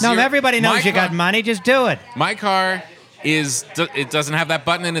go 0. Noam, everybody knows My you got car- money. Just do it. My car it doesn't have that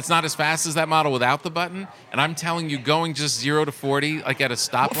button, and it's not as fast as that model without the button. And I'm telling you, going just 0 to 40, like at a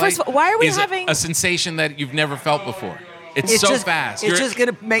stoplight, First of all, why are we is having- a sensation that you've never felt before. It's so just, fast. It's You're just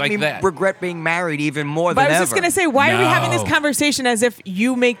going to make like me that. regret being married even more But than I ever. was just going to say, why are we having this No. conversation as if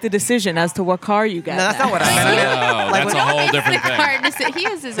you make the decision as to what car you get? No, that's not what I meant. Oh, Like that's when- a whole different It's thing. hard to say. He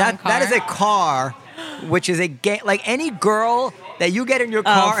has his own car. That is a car, which is a game. Like any girl that you get in your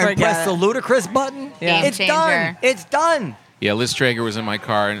car and forget press the it. ludicrous button, Yeah. it's Game done. changer. It's done. Yeah, Liz Traeger was in my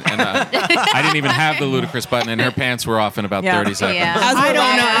car, and I didn't even have the ludicrous button, and her pants were off in about Yeah. 30 seconds. Yeah. As I were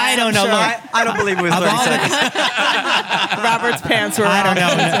don't know. Robert's. I don't know. Sure, Look, I don't believe it was of 30 all seconds. Robert's pants were I don't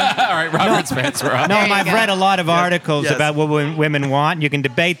off. know. All right, Robert's pants were off. No, There you I've go. read a lot of articles Yes. about what women want. You can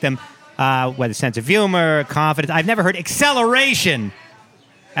debate them, whether sense of humor, confidence. I've never heard acceleration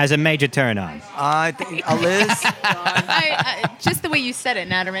as a major turn on. I think Liz. Just the way you said it,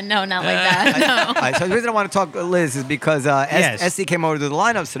 Natterman. No, not like that. No. All right, so the reason I want to talk to Liz is because Yes. SC came over to the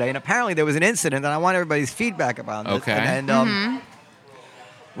lineups today, and apparently there was an incident, and I want everybody's feedback about this. Okay. And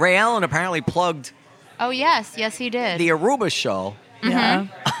Ray Allen apparently plugged Oh, yes. Yes, he did. the Aruba show Yeah.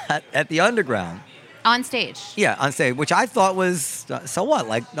 at the Underground. On stage. Yeah, on stage, which I thought was so what?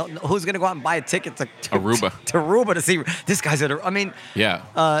 Like, no, who's going to go out and buy a ticket to Aruba. to Aruba to see this guy's at? I mean, Yeah.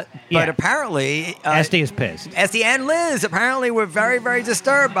 but Yeah. apparently, SD is pissed. Esty and Liz apparently were very, very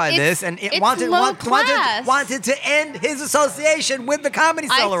disturbed by this, and it's wanted low class. wanted to end his association with the Comedy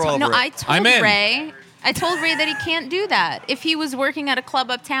Cellar over it. I told I'm in. Ray. I told Ray that he can't do that. If he was working at a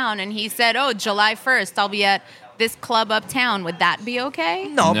club uptown and he said, "Oh, July 1st, I'll be at this club uptown," would that be okay?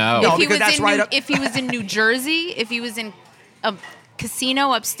 No. no, if he because was that's in right New, up. if he was in New Jersey, if he was in a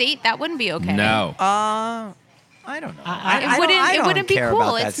casino upstate, that wouldn't be okay. No. I don't know. I It wouldn't. don't It wouldn't be care cool.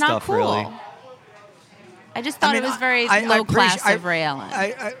 about that It's not stuff, cool. really. I just thought mean, it was very I low class appreciate- of Ray Allen.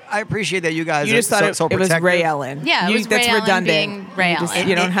 I appreciate that you guys You just are thought so it was protective. Ray Ellen. Yeah, it was That's Ray Allen redundant. being Ray Allen.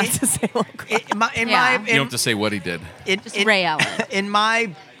 You don't have to say low class. Yeah. You don't have to say what he did. Just Ray Allen. In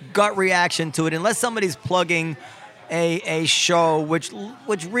my gut reaction to it, unless somebody's plugging a show, which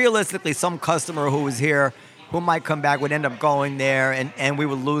realistically some customer who was here who might come back would end up going there, and we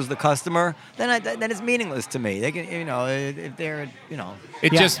would lose the customer, then it's meaningless to me. They can, if they're,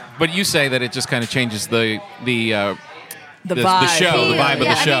 It just, but you say that it just kind of changes the The the vibe. show, the vibe of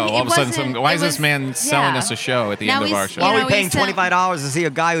Yeah, the I show. mean, All of a it sudden, wasn't- why it is this was- man selling yeah. us a show at the Now end of he's- our show? why are we know, paying he's sell- $25 to see a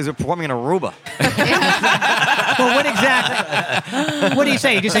guy who's performing in Aruba? Well, what exactly? What do you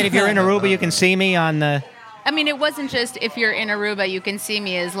say? You just said if you're in Aruba, you can see me on the. I mean, it wasn't just if you're in Aruba, you can see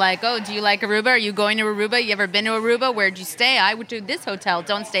me as like, oh, do you like Aruba? Are you going to Aruba? You ever been to Aruba? Where'd you stay? I would do this hotel.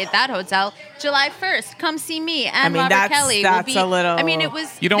 Don't stay at that hotel. July 1st, come see me. And mean, Robert that's- Kelly that's will be. a little- I mean, it was.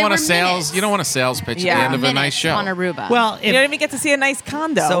 You don't there want a were sales. minutes. You don't want a sales pitch Yeah. at the end of a Minutes nice show. on Aruba. Well, You don't even get to see a nice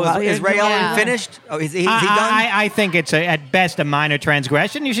condo. So while is you're Ray doing Allen Yeah. finished? Oh, is he done? I think it's at best a minor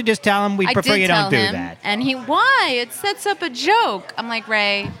transgression. You should just tell him we I prefer did you tell don't do him, that. and why? It sets up a joke. I'm like,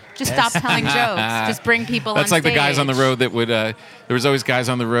 Ray, just stop telling jokes. Just bring people That's on like the guys on the stage. road that would. There was always guys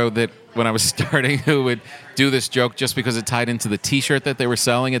on the road that when I was starting who would do this joke just because it tied into the T-shirt that they were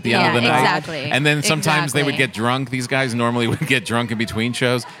selling at the end of the Yeah, night. exactly. And then sometimes they would Exactly. get drunk. These guys normally would get drunk in between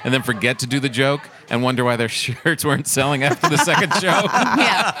shows and then forget to do the joke and wonder why their shirts weren't selling after the second show.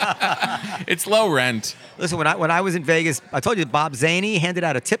 Yeah. It's low rent. Listen, when I was in Vegas, I told you Bob Zaney handed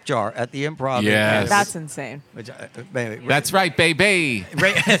out a tip jar at the Improv. Yes. That's insane. That's right, baby.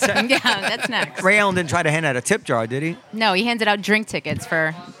 Ray, Yeah, that's next. Ray Allen didn't try to hand out a tip jar, did he? No, he handed out drink tickets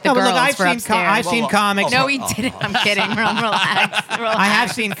for the No, but girls look, I've for seen upstairs. I've seen comics. No, he didn't. I'm kidding. Relax. I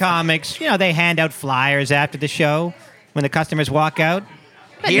have seen comics. They hand out flyers after the show when the customers walk out.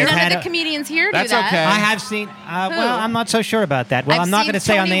 But Here? none Had of a- the comedians here do That's that. okay. I have seen. Well, I'm not so sure about that. Well, I've I'm not seen going to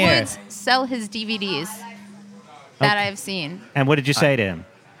say on the Tony air. Woods sell his DVDs. That I've seen. And what did you say to him?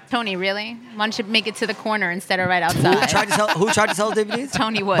 Tony, really? Why don't you make it to the corner instead of right Who outside? tried to sell DVDs?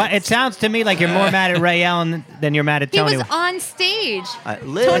 Tony Woods. But it sounds to me like you're more mad at Ray Allen than you're mad at He Tony. was on stage.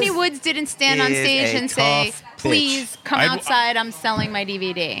 Liz Tony Woods didn't stand on is stage a and say, tough bitch. please come I'd- outside, I'm selling my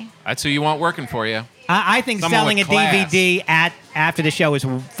DVD. That's who you want working for you. I think Someone selling a with class. DVD after the show is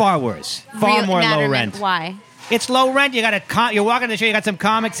far worse, far Real- more low Natterman, rent. Why? It's low rent. You got you're walking the show. You got some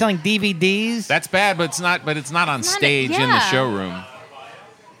comics selling DVDs. That's bad, but it's not. But it's not on Not a- stage in the yeah. showroom.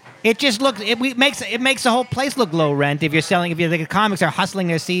 It just looks. It makes the whole place look low rent if you're selling. If the comics are hustling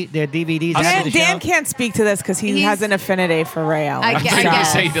their DVDs after the Dan show. can't speak to this because he He's- has an affinity for Ray Allen. I I'm get- trying I to get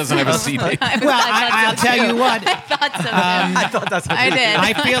say it. he doesn't have a CD. Well, I'll tell you what. I thought so. I thought that's what I did.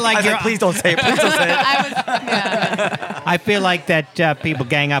 I feel I like was you're. like, please don't say it. Please don't say it. I was, yeah. I feel like that people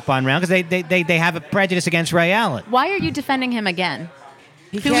gang up on Ray Allen because they have a prejudice against Ray Allen. Why are you defending him again?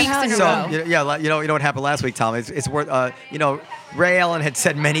 2 can't weeks help in a it. So row. you know what happened last week, Tom. It's worth. Ray Allen had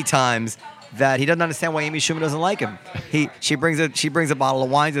said many times that he doesn't understand why Amy Schumer doesn't like him. She brings a bottle of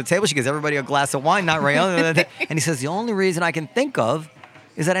wine to the table. She gives everybody a glass of wine, not Ray Allen. And he says the only reason I can think of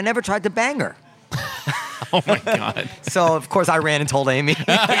is that I never tried to bang her. Oh my God. So of course I ran and told Amy.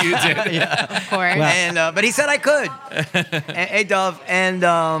 You did. Of course. And but he said I could. Hey Dov, and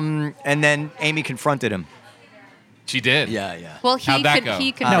then Amy confronted him. She did. Yeah. Well, How'd that go?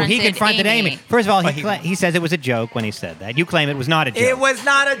 he No, confronted he confronted Amy. First of all, he says it was a joke when he said that. You claim it was not a joke. It was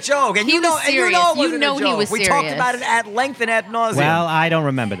not a joke, and He you know, was and you know, serious. it wasn't You know a he joke. was We talked serious. about it at length and ad nauseum. Well, I don't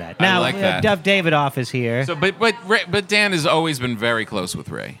remember that. I Now, like that. Dov Davidoff is here. So, but Dan has always been very close with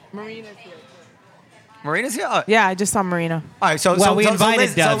Ray. Marina's here. Oh, Yeah, I just saw Marina. all right, so Well, we invited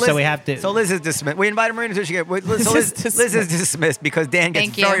Liz, Dov, so we have to- So Liz is dismissed. We invited Marina too. Liz is dismissed because Dan gets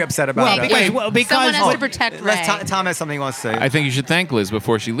Thank you. very upset about Thank it. you. Because- well, because- Someone has oh, to protect Ray. Tom has something he wants to say I think you should thank Liz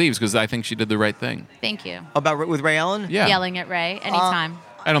before she leaves because I think she did the right thing. Thank you. about with Ray Allen. Yeah. Yelling at Ray anytime.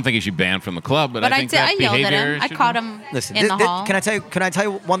 I don't think he should be banned from the club, but but I I think did. that I yelled at behavior him. I should- caught him Listen, in the hall. can I tell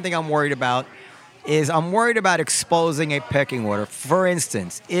you one thing I'm worried about is I'm worried about exposing a pecking order. For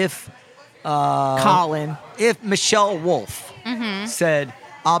instance, if Colin. if Michelle Wolf said,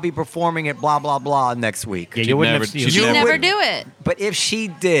 "I'll be performing at blah blah blah next week," Yeah, She'd you wouldn't never- have. she'd You'd you never would- do it. but if she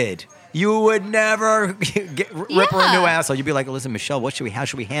did, you would never rip her a new Yeah. asshole. You'd be like, "Listen, Michelle, how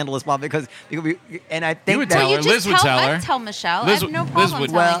should we handle this?" Bob? Because and I think would that tell her. You just Liz would tell her. I'd tell Michelle. Liz I have no would- Liz problem would-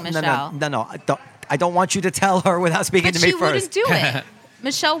 telling well, Michelle. no. I don't want you to tell her without speaking But to me she first. wouldn't do it.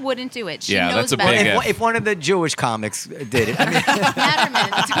 Michelle wouldn't do it. She Yeah, knows that's a better. big If one of the Jewish comics did it, I mean,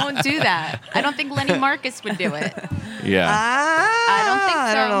 Natterman, don't do that. I don't think Lenny Marcus would do it. Yeah. I don't think so.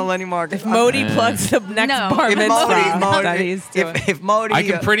 I don't know, Lenny Marcus. If Modi plugs the next No. bar If mitzvah that he's Modi, doing. if Modi, I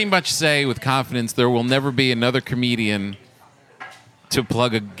can pretty much say with confidence there will never be another comedian to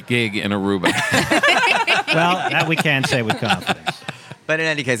plug a gig in Aruba. Well, that we can say with confidence. but in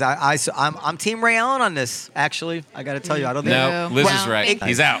any case, I'm Team Ray Allen on this. Actually, I got to tell you, I don't think. No, Liz is Well, right. thank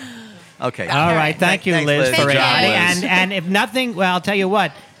He's out. Okay. All right, thank you, Thanks, Liz, Liz. for Thank you. everybody. Liz. And if nothing, well, I'll tell you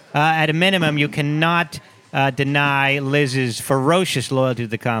what. At a minimum, you cannot deny Liz's ferocious loyalty to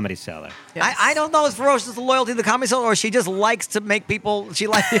the Comedy Cellar. I don't know if ferocious is the loyalty to the Comedy Cellar or she just likes to make people. She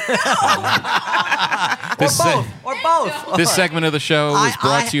likes. Or both. This segment of the show was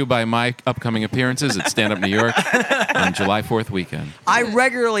brought I- to you by my upcoming appearances at Stand Up New York on July 4th weekend. I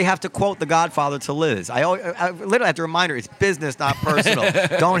regularly have to quote The Godfather to Liz. I literally have to remind her it's business, not personal.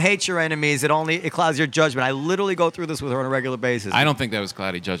 Don't hate your enemies. It clouds your judgment. I literally go through this with her on a regular basis. I don't think that was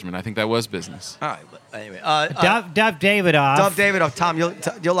cloudy judgment. I think that was business. All right. But anyway, Dov Davidoff. Dov Davidoff, Tom,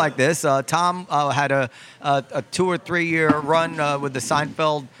 you'll like this. Tom had a 2 or 3 year run with the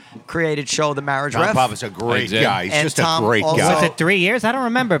Seinfeld created show, The Marriage John Ref. Papa's a great did. guy. He's And just Tom a great also- guy. Was it 3 years? I don't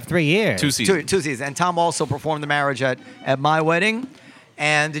remember 3 years. 2 seasons. Two seasons. And Tom also performed The Marriage at my wedding.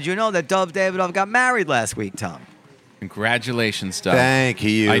 And did you know that Dov Davidoff got married last week, Tom? Congratulations, Doug. Thank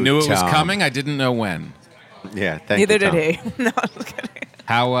you. I knew it was Tom. coming. I didn't know when. Yeah, thank Neither you. did Tom. he. No, I'm just kidding.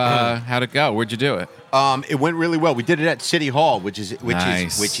 How'd it go? Where'd you do it? It went really well. We did it at City Hall, which is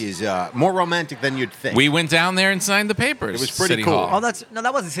Nice. more romantic than you'd think. We went down there and signed the papers. It was pretty City cool. Hall. Oh,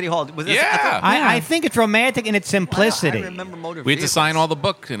 that wasn't City Hall. Was this, Yeah. I think it's romantic in its simplicity. I remember motor We had to vehicles. sign all the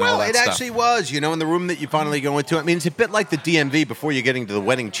book and all well, that it stuff. actually was, in the room that you finally go into. I mean, it's a bit like the DMV before you're getting to the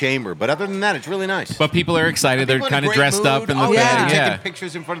wedding chamber, but other than that, it's really nice. But people are excited. They're People in a kind of great dressed up mood. in the Oh, thing. yeah, they're Yeah. taking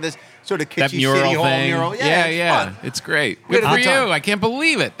pictures in front of this sort of kitschy That mural City Hall thing. mural. Yeah, it's fun. It's great. We had Good a for good you. time. I can't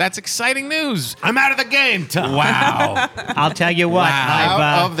believe it. That's exciting news. I'm out of the game, Tom. Wow. I'll tell you what. Wow.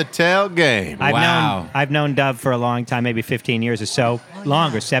 Out of the tail game. Wow. I've known Dov for a long time, maybe 15 years or so,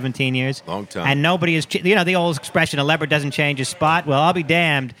 longer, 17 years. Long time. And nobody is, the old expression, a leopard doesn't change his spot. Well, I'll be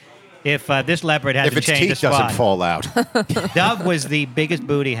damned if this leopard hasn't If its changed his teeth doesn't spot. fall out. Dov was the biggest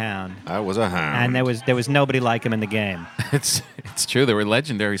booty hound, I was a hound. and there was nobody like him in the game. It's true. There were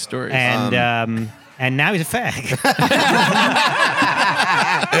legendary stories. And now he's a fag.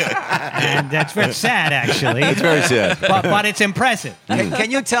 And that's very sad, actually. It's very sad. But it's impressive.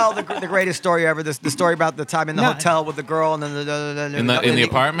 Can you tell the greatest story ever? The story about the time in the No. hotel with the girl and then In the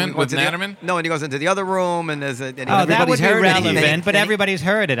apartment with Natterman? No, and he goes into the other room and there's a. And Oh, that would be heard it. relevant, but everybody's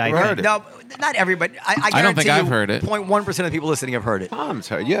heard it, I Heard think. it. No, not everybody. I don't think guarantee I've you heard it. 0.1% of the people listening have heard it. Tom's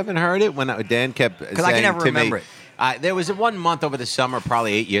heard. You haven't heard it when Dan kept saying I can never to remember me, it. There was a 1 month over the summer,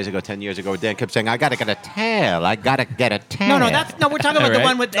 probably 8 years ago, 10 years ago, where Dan kept saying, I got to get a tail. I got to get a tail. No, we're talking about the Right.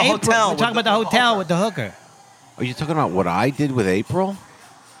 one with The April. hotel We're with talking the- about the hotel with the hooker. Are you talking about what I did with April?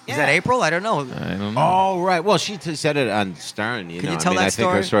 Is that April? I don't know. I don't know. Oh, right. Well, she said it on Stern. Can know. you tell I mean, that I think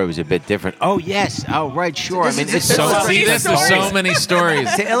her story? story was a bit different. Oh, yes. Oh, right. Sure. I mean, it's So Stories. see, there's so many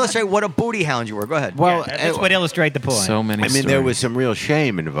stories. To illustrate what a booty hound you were. Go ahead. well. That's what illustrate the point. So many. I mean, there was some real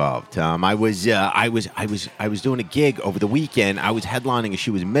shame involved. I was doing a gig over the weekend. I was headlining, and she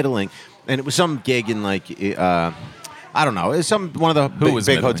was middling, and it was some gig in I don't know. It was one of the was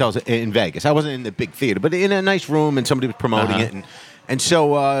big middling? hotels in Vegas. I wasn't in the big theater, but in a nice room, and somebody was promoting it, and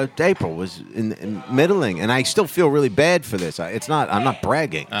so April was in middling, and I still feel really bad for this. I'm not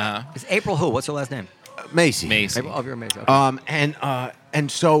bragging. Is April who? What's her last name? Macy. April, oh, you're amazing. Okay. And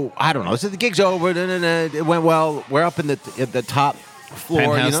so I don't know. So the gig's over. It went well. We're up in the top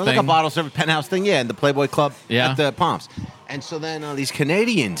floor, Penthouse like a thing? bottle service penthouse thing, yeah, in the Playboy Club Yeah. at the Palms. And so then these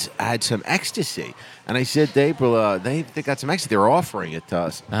Canadians had some ecstasy, and I said to April, they got some ecstasy. They were offering it to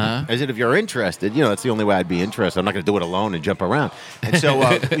us. I said, if you're interested, that's the only way I'd be interested. I'm not going to do it alone and jump around. And so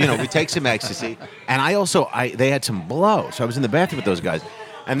we take some ecstasy, and they had some blow. So I was in the bathroom with those guys.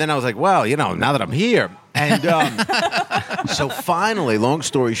 And then I was like, well, now that I'm here. And so finally, long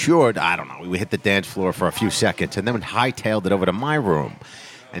story short, I don't know, we hit the dance floor for a few seconds and then we hightailed it over to my room.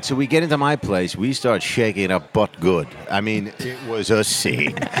 And so we get into my place. We start shaking it up but good. I mean, it was a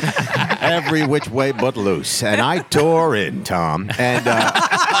scene. Every which way but loose. And I tore in, Tom.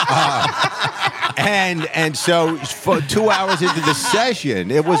 And so for 2 hours into the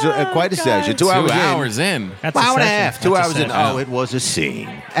session, it was quite a session. 2 hours 2 in. hours in. That's Hour and a session. half, 2 That's a hours in. session. Oh, it was a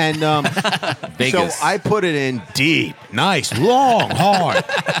scene. And so Vegas. I put it in deep. Nice, long, hard.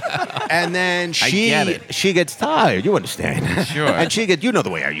 And then get it. she gets tired. You understand? Sure. And you know the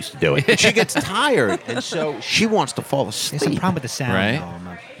way I used to do it. She gets tired, and so she wants to fall There's some asleep. problem with the sound. Right.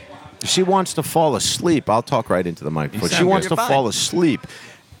 though. She wants to fall asleep. I'll talk right into the microphone. She sound wants good. to fall asleep,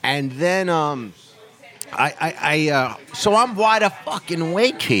 and then so I'm wide fucking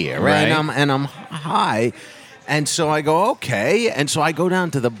awake here, right? Right. And I'm high, and so I go okay, and so I go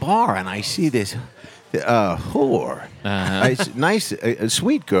down to the bar and I see this whore, nice,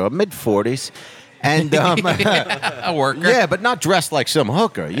 sweet girl, mid-40s. And A worker. yeah, but not dressed like some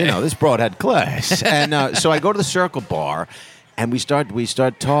hooker. You know, this broad had class. And so I go to the Circle Bar, and we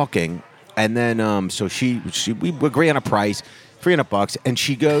start talking, and then we agree on a price, $300, and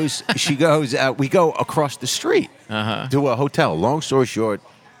she goes, we go across the street to a hotel. Long story short,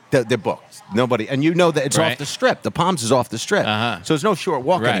 they're booked. Nobody, and you know that it's Right. off the Strip. The Palms is off the Strip, so there's no short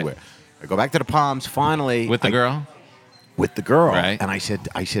walk Right. anywhere. I go back to the Palms finally With the girl? with the girl, Right. and I said,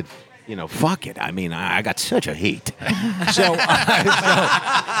 you know, fuck it. I mean, I got such a heat. So,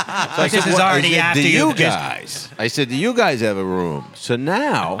 I This is already after do you you've just- guys? I said, do you guys have a room? So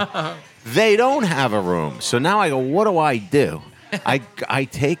now they don't have a room. So now I go, what do I do? I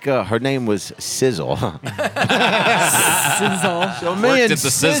take her name was Sizzle. Sizzle. So Worked at the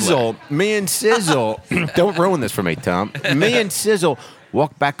Sizzler. me and Sizzle, don't ruin this for me, Tom. Me and Sizzle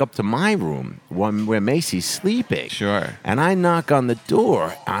walk back up to my room where Macy's sleeping. Sure. And I knock on the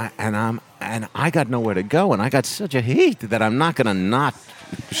door, and I got nowhere to go, and I got such a heat that I'm not gonna not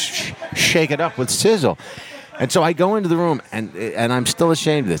shake it up with Sizzle. And so I go into the room, and I'm still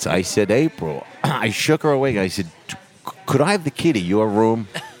ashamed of this. I said, April, I shook her awake. I said, could I have the key to your room?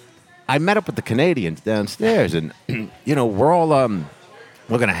 I met up with the Canadians downstairs, and you know we're all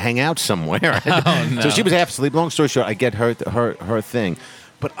we're gonna hang out somewhere. No. So she was half asleep. Long story short, I get her thing,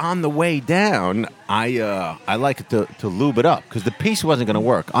 but on the way down, I like to lube it up because the piece wasn't gonna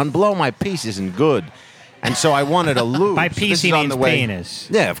work. On blow, my piece isn't good, and so I wanted a lube. By So piece, this he is on means the way. penis.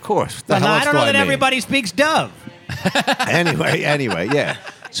 Yeah, of course. The Well, no, hell I else don't do know that mean? everybody speaks Dove. Anyway, yeah.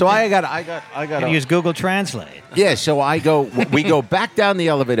 So I got You use Google Translate. Yeah, so we go back down the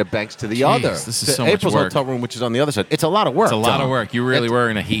elevator banks to the other. this is to so much April's work. hotel room, which is on the other side. It's a lot of work. It's a lot Tom. of work. You really were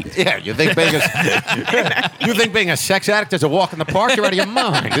in a heat. Yeah, you think being a sex addict is a walk in the park? You're out of your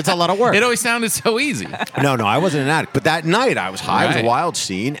mind. It's a lot of work. It always sounded so easy. No, I wasn't an addict. But that night I was high. It was Right. a wild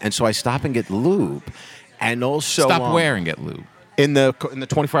scene, and so I stop and get lube, and also Stop where and get lube. in the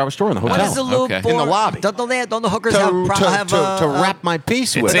 24-hour store in the hotel. What is the lube Okay. for? In the lobby. Don't the hookers to, have to wrap my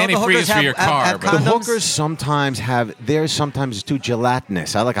piece It's with. Don't the antifreeze hookers for have- your have- car. have but The condoms? hookers sometimes have theirs. Sometimes it's too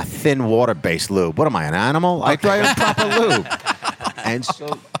gelatinous. I like a thin water-based lube. What am I, an animal? I try a proper lube. And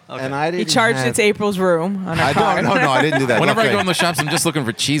so, and I He didn't. charged have, it to April's room on her I car. don't. No, I didn't do that. Whenever I Luckily. go in the shops, I'm just looking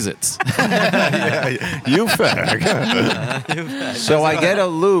for Cheez-Its. You fag. So I get a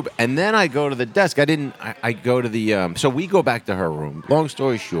lube, and then I go to the desk. I go to the. So we go back to her room. Long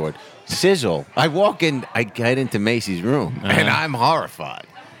story short, Sizzle. I walk in. I get into Macy's room, and I'm horrified.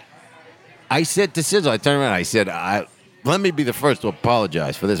 I said to Sizzle, I turned around. I said, "Let me be the first to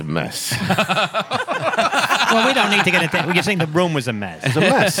apologize for this mess." Well, we don't need to get into. You're saying the room was a mess. It's a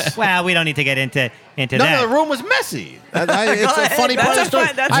mess. Well, we don't need to get into No, that. the room was messy. It's a funny part of the story.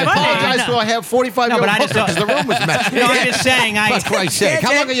 That's I funny. apologize No. for I have 45-year-old No, but I just because the room was messy. No, I'm just saying. For Christ's sake, how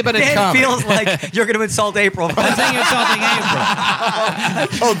long have you been in Dan comedy? feels like you're going to insult April. I'm saying you're insulting April.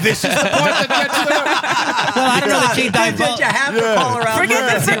 Oh, this is the part that gets to Well, I don't know that she Did divulged. you have to call her out?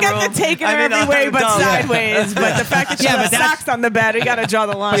 Forget the taking her every way but sideways. But the fact that she Yeah, has but that's- socks on the bed, we got to draw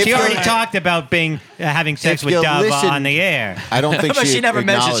the line. She already you're- talked about having sex If with you Dove listen- on the air. I don't think But she never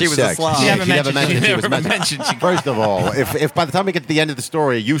mentioned she was a acknowledged slob. sex. She never She never mentioned mentioned she was never messy. mentioned she- First of all, if by the time we get to the end of the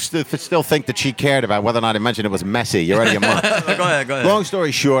story, you still think that she cared about whether or not I mentioned it was messy, you're out of your mind. Go ahead. Long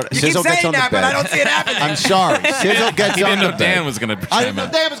story short, You keep Sizzle gets saying on the that, bed. but I don't see it happening. I'm sorry. Sizzle gets He on didn't the know bed. Dan was going to I didn't know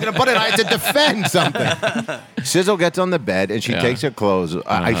Dan was going to put it. I had to defend something. Sizzle gets on the bed and she Yeah. takes her clothes.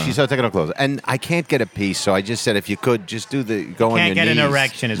 She starts taking her clothes, and I can't get a piece. So I just said, if you could, just go on your Can't get knees. an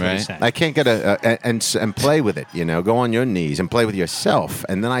erection, is what he Right. said. I can't get and play with it. Go on your knees and play with yourself.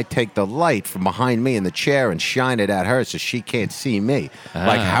 And then I take the light from behind me in the chair and shine it at her so she can't see me,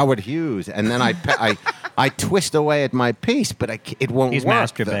 like Howard Hughes. And then I twist away at my piece, but it won't He's work.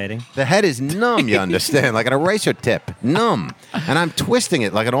 masturbating. The head is numb. You understand, like an eraser tip, numb. And I'm twisting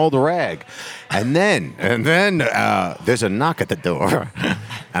it like an old rag. And then there's a knock at the door,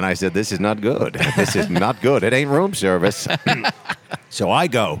 and I said, "This is not good. This is not good. It ain't room service." So I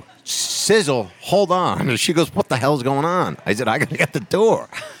go, Sizzle, hold on. And she goes, "What the hell's going on?" I said, "I gotta get the door."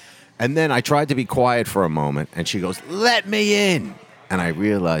 And then I tried to be quiet for a moment, and she goes, "Let me in." And I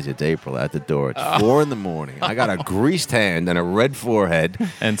realize it's April at the door. It's 4 in the morning. I got a greased hand and a red forehead.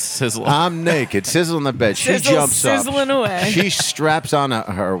 And Sizzle. I'm naked, Sizzle in the bed. She Sizzle jumps sizzling up. away. She straps on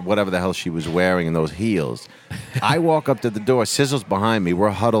her whatever the hell she was wearing in those heels. I walk up to the door. Sizzle's behind me. We're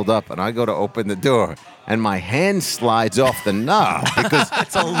huddled up, and I go to open the door, and my hand slides off the knob because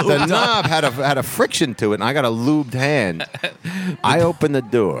the knob had a friction to it, and I got a lubed hand. I open the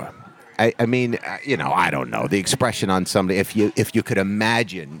door. I mean, I don't know the expression on somebody. If you could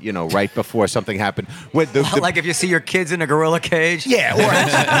imagine, right before something happened, with Like if you see your kids in a gorilla cage. yeah, or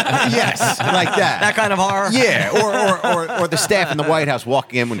yes, like that. That kind of horror. Yeah, or the staff in the White House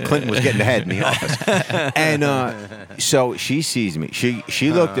walking in when Clinton was getting ahead in the office, and so she sees me.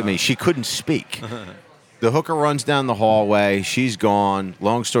 She looked at me. She couldn't speak. The hooker runs down the hallway. She's gone.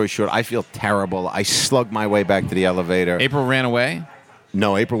 Long story short, I feel terrible. I slug my way back to the elevator. April ran away.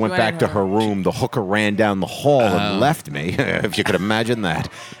 No, April went back to her room. The hooker ran down the hall and left me, if you could imagine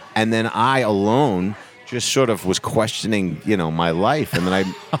that. And then I alone just sort of was questioning, my life. And then I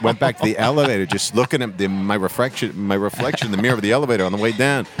went back to the elevator, just looking at my reflection in the mirror of the elevator on the way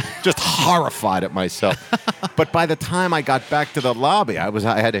down, just horrified at myself. But by the time I got back to the lobby, I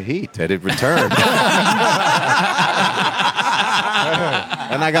had a heat. It had returned.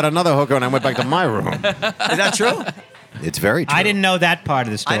 And I got another hooker, and I went back to my room. Is that true? It's very true. I didn't know that part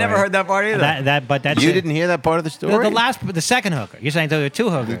of the story. I never heard that part either. But that's You didn't hear that part of the story? the second hooker. You're saying there were two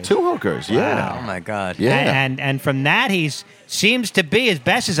hookers. Two hookers, yeah. Oh my God. Yeah. And from that, seems to be, as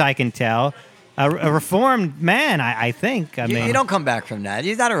best as I can tell, a reformed man. I think. I mean, You don't come back from that.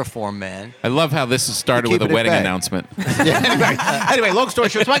 He's not a reformed man. I love how this has started You with a keep it wedding at bay. announcement. Anyway, long story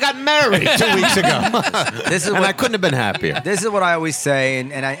short, so I got married 2 weeks ago. This is And what I couldn't have been happier. This is what I always say,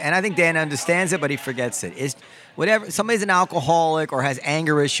 and I think Dan understands it, but he forgets it. Is whatever somebody's an alcoholic or has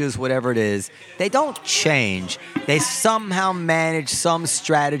anger issues, whatever it is, they don't change. They somehow manage some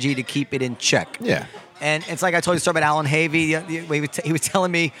strategy to keep it in check. Yeah. And it's like I told you the story about Alan Havey. He was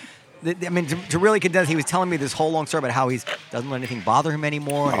telling me. I mean, to really condense, he was telling me this whole long story about how he doesn't let anything bother him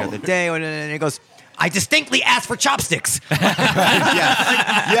anymore. The other day, and he goes, I distinctly asked for chopsticks. Yes,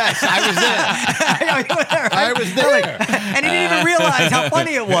 I was there. I was there. And he didn't even realize how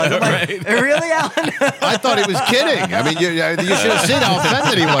funny it was. I'm like, really, Alan? I thought he was kidding. I mean, you should have seen how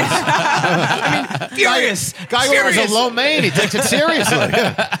offended he was. Furious. Guy wears a low mane. He takes it seriously.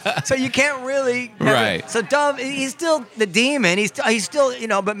 So you can't really. Right. So Dov, he's still the demon. He's still,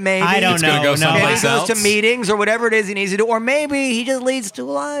 but maybe. I don't It's gonna know. go no, someplace Maybe he goes to else. meetings or whatever it is he needs to do. Or maybe he just leads two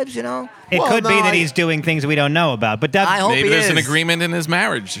lives, It Well, could be no, that he's doing things we don't know about. But I hope Maybe he there's an is. agreement in his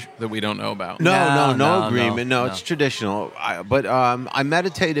marriage that we don't know about. No agreement. No, no. it's traditional. But I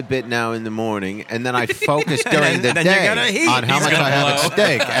meditate a bit now in the morning, and then I focus during the then you're day gonna heat. on how He's much gonna I have at blow.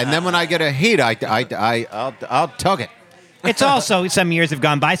 stake. And then when I get a heat, I'll tug it. it's also some years have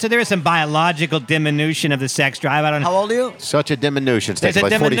gone by, so there is some biological diminution of the sex drive. I don't know. How old are you? Such a diminution. It's There's a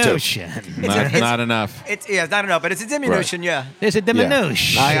like 42. diminution. Not enough. It's not enough, but it's a diminution, yeah. There's a Yeah.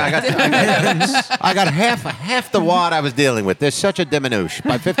 diminution. I got half the wad I was dealing with. There's such a diminution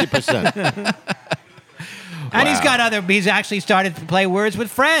by 50%. And he's actually started to play Words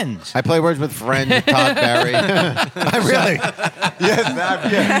with Friends. I play Words with Friends with Todd Barry. I really,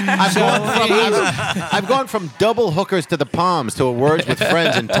 I've gone from double hookers to the palms to a Words with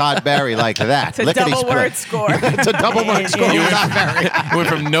Friends and Todd Barry like that. It's a double word score. It's a double word score. You with Todd Barry. went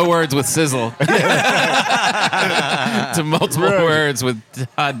from no words with Sizzle to multiple words with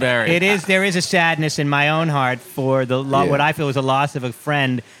Todd Barry. There is a sadness in my own heart for what I feel was a loss of a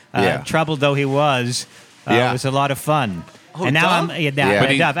friend, Yeah. troubled though he was. It was a lot of fun. And now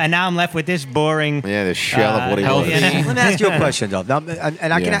Dov? and now I'm left with this boring. Yeah, the shell of what he was. healthy- Let me ask you a question, Dov. Now,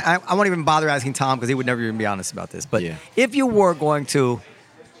 and Yeah. I won't even bother asking Tom because he would never even be honest about this. But Yeah. if you were going to,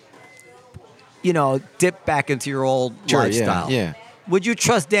 dip back into your old Sure, lifestyle, yeah. would you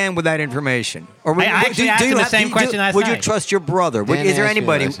trust Dan with that information? Or would, I actually asked him the same question last Would you night. trust your brother? Dan Is there asked me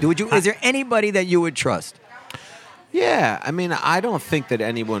anybody? last Is there anybody that you would trust? Yeah, I mean, I don't think that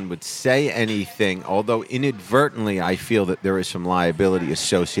anyone would say anything, although inadvertently I feel that there is some liability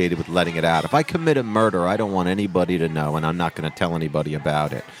associated with letting it out. If I commit a murder, I don't want anybody to know, and I'm not going to tell anybody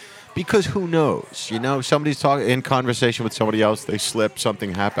about it. Because who knows? Somebody's talking in conversation with somebody else, they slip,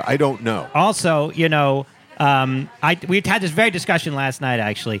 something happened. I don't know. Also, we had this very discussion last night.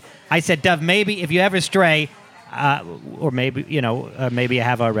 Actually, I said, Dov, maybe if you ever stray, or maybe maybe you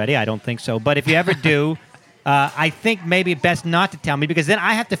have already. I don't think so. But if you ever do. I think maybe best not to tell me because then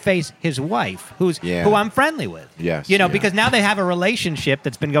I have to face his wife, who I'm friendly with. Yes. Because now they have a relationship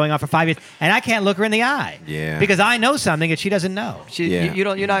that's been going on for 5 years, and I can't look her in the eye. Yeah. Because I know something that she doesn't know. You're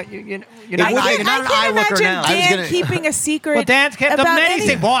not an eye I looker can't now. imagine Dan keeping a secret. Well, Dan's kept about amazing.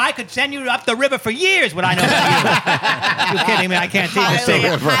 anything. Boy, I could send you up the river for years. What I know about you? You kidding me? I can't keep a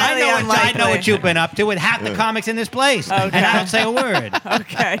secret. I know what you've been up to with half the comics in this place, and I don't say a word.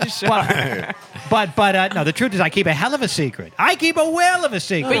 Okay, sure. But no, the truth is I keep a hell of a secret. I keep a whale of a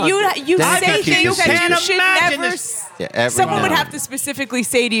secret. But you say things that you should imagine never. this. Someone would have to specifically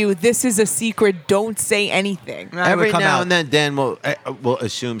say to you, "This is a secret. Don't say anything." Every now and then, Dan will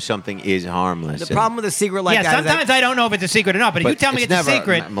assume something is harmless. The problem with a secret like that sometimes I don't know if it's a secret or not, but if you tell me it's a never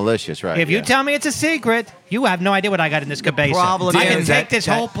secret, malicious, right? if you tell me it's a secret, you have no idea what I got in this cabeza. problem I can is take that- this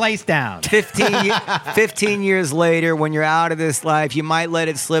whole place down. 15 years later, when you're out of this life, you might let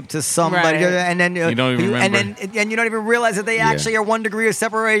it slip to somebody, Right. and then You don't even remember. and you don't even realize that they actually are 1 degree of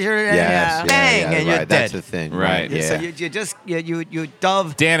separation. And Yes, bang, and you're right. dead. That's the thing, Right. Yeah. So you just you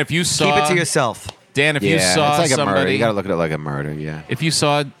dove. Dan, if you saw, Keep it to yourself. Dan, if you Yeah, saw it's like a murder. somebody, You got to look at it like a murder. Yeah. if you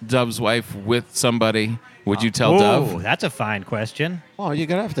saw Dov's wife with somebody, would you tell Oh, Dov? that's a fine question. Well, you're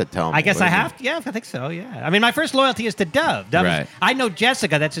gonna have to tell me. I guess what I is it? have to. Yeah, I think so. Yeah. I mean, my first loyalty is to Dove. Dove Right. I know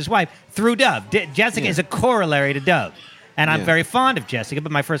Jessica, that's his wife, through Dove. Jessica is a corollary to Dove, and I'm Yeah. very fond of Jessica.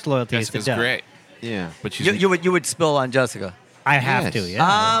 But my first loyalty Jessica's is to Dove. great, Yeah. but she's You would spill on Jessica. I have Yes. to.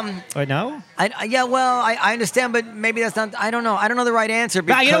 Yeah. Or no? I understand, but maybe that's not. I don't know. I don't know the right answer. Nah,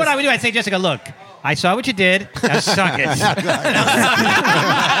 Because you know what I would do? I'd say, Jessica, look, I saw what you did. Now suck it. suck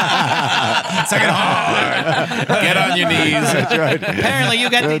it hard. Get on your knees. Apparently, you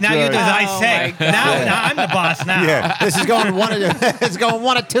get now you do as I say. Now I'm the boss now. Yeah, this is going it's going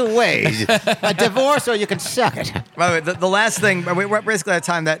one of two ways: a divorce, or you can suck it. By the way, the last thing, we're basically at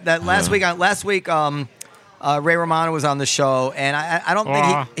time that last week, Ray Romano was on the show, and I don't think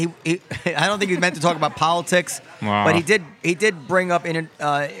he I don't think he meant to talk about politics, but he did bring up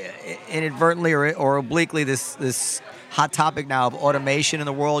inadvertently or obliquely this hot topic now of automation in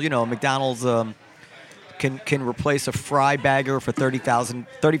the world. You know, McDonald's can replace a fry bagger for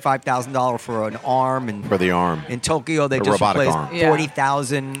 $35,000 for an arm, and For the arm. in Tokyo they A just robotic replaced arm.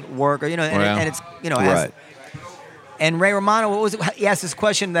 40,000 workers. You know, and it's Right. and Ray Romano, what was it? He asked this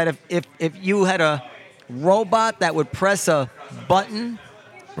question that if you had a robot that would press a button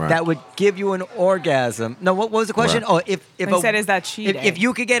Right. that would give you an orgasm. No, what was the question? Right. Oh, if He said, is that cheating? if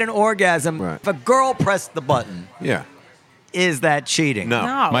you could get an orgasm, Right. if a girl pressed the button, Yeah. is that cheating? No.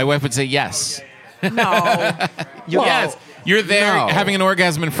 No. My wife would say yes. No. Yes. You're there No. having an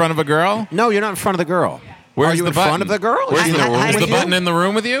orgasm in front of a girl? No, you're not in front of the girl. Where's Are you the in button? front of the girl? Where's Is the, she in where's with the you? button in the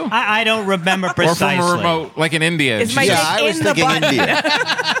room with you? I don't remember Or precisely. from a remote, like in India? Is my She's- dick Yeah, I was in the thinking button? India.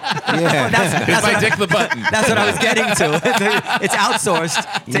 Yeah. Is my dick the button? That's what I was getting to. It's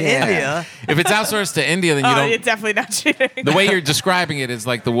outsourced to Yeah. India. If it's outsourced to India, then you don't. It's definitely not cheating. The way you're describing it is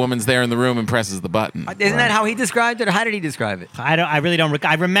like the woman's there in the room and presses the button. Isn't that how he described it, or how did he describe it? I really don't.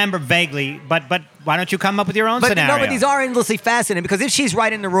 I remember vaguely, but why don't you come up with your own But scenario? no, but these are endlessly fascinating because if she's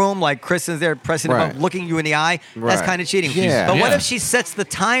right in the room, like Kristen's there pressing the Right. button, looking you in the eye, that's Right. kind of cheating. Yeah. But what Yeah. if she sets the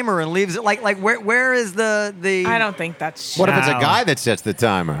timer and leaves it? Like where is the? I don't think that's What if it's a Wow. guy that sets the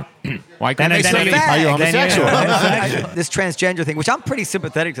timer? Why couldn't Then they it- say? then it- Are you then you- homosexual? This transgender thing, which I'm pretty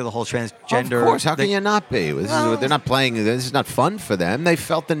sympathetic to the whole transgender. Of course. How can thing. you not be? They're not playing. This is not fun for them. They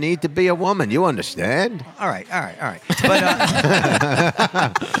felt the need to be a woman. You understand? All right. But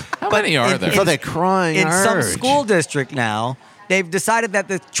How many are there? So they're crying. in some urge. school district now, they've decided that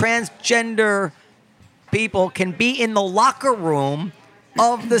the transgender people can be in the locker room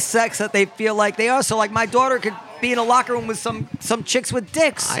of the sex that they feel like they are. So, like, my daughter could be in a locker room with some chicks with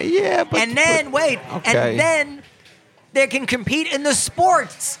dicks. Yeah, but and then okay. and then they can compete in the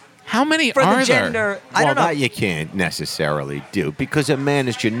sports How many for are the there? gender. I well, don't know. that you can't necessarily do because a man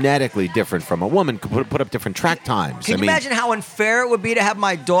is genetically different from a woman. Could put up different track times. Can you imagine how unfair it would be to have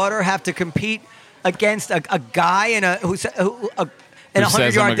my daughter have to compete against a guy in a in a Who says I'm a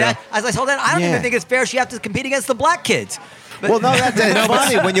 100-yard girl? dash? I was like, hold on, I don't Yeah. even think it's fair. She has to compete against the black kids. But- Well, no, that's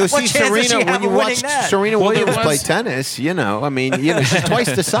funny when you What see chance does she Serena. have When you of winning watch that? Serena Well, there Williams play was- tennis, I mean, she's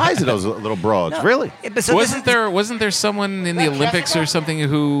twice the size of those little broads. No. Really? Yeah, but so this is- Wasn't there someone in the Olympics or something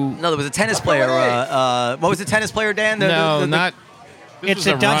who? No, there was a tennis player. What was the tennis player, Dan? Not. This It's was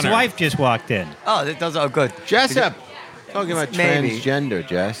a Doug's runner. wife just walked in. Oh, that does. Oh, good. Jessup. Talking about Maybe. transgender,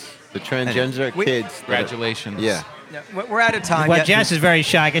 Jess. The transgender We- kids. Congratulations. Yeah. Yeah, we're out of time. Well, Yeah. Jess is very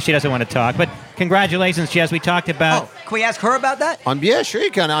shy. I guess she doesn't want to talk. But congratulations, Jess. We talked about. Oh, can we ask her about that? Yeah, sure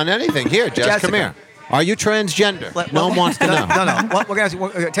you can on anything. Here, Jess, come Jessica. here. Are you transgender? No one wants to know. No. We're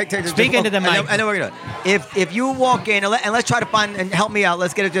gonna take Speak into the mic. I know we're gonna. If you walk in and let's try to find and help me out.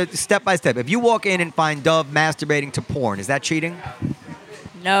 Let's get it step by step. If you walk in and find Dov masturbating to porn, is that cheating?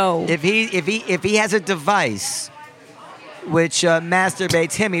 No. If he has a device which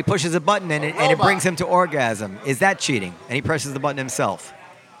masturbates him, he pushes a button in it and it brings him to orgasm. Is that cheating? And he presses the button himself.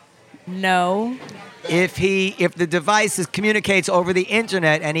 No. If the device communicates over the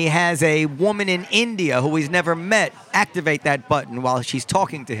internet and he has a woman in India who he's never met activate that button while she's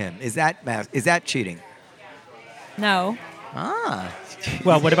talking to him, is that cheating? No.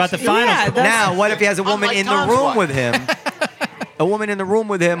 Well, what about the final? Yeah, Now, what if he has a woman in the room with him? A woman in the room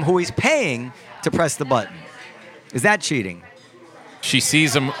with him who he's paying to press the button. Is that cheating? She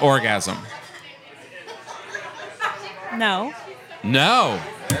sees him orgasm. No. No.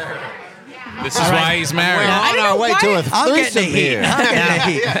 This is why he's married. I don't know Wait why- till a I'm getting threesome the heat. here. I'm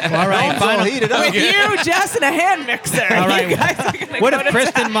getting the heat. All right, final. heated up. With you, Jess, and a hand mixer. All right. You guys are gonna What go if to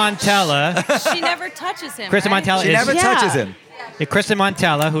Kristen town. Montella? She never touches him. Kristen right? Montella She is never touches him. Kristen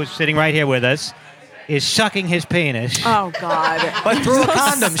Montella, who's sitting right here with us, is sucking his penis. Oh God. But through a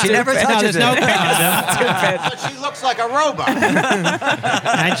condom. She never No, touches there's no him. condom, But she looks like a robot.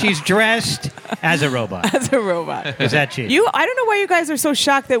 and she's dressed as a robot. As a robot. Is that cheating? I don't know why you guys are so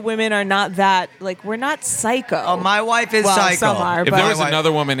shocked that women are not that, like, we're not psycho. Oh, my wife is well, psycho. some are, If but there was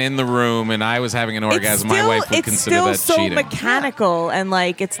another woman in the room and I was having an orgasm, my wife would consider that it's still so cheating. mechanical and,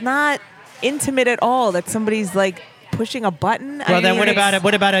 like, it's not intimate at all that somebody's, like, pushing a button. Well, I then mean,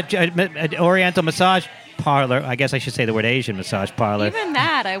 what about it's- an Oriental massage parlor? I guess I should say the word Asian massage parlor. Even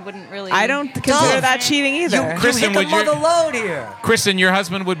that, I wouldn't really. I don't consider that cheating either. You Kristen, hit the would your- mother load here. Kristen, your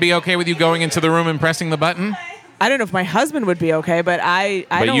husband would be okay with you going into the room and pressing the button? I don't know if my husband would be okay, but I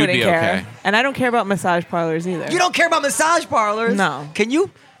But don't you'd really be care. okay. And I don't care about massage parlors either. You don't care about massage parlors? No. Can you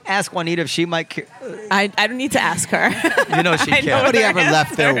ask Juanita if she might care? I don't need to ask her. You know she I know cares. Nobody her ever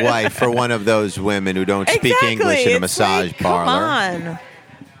left their answer. wife for one of those women who don't speak Exactly. English in a It's massage like, parlor. Come on.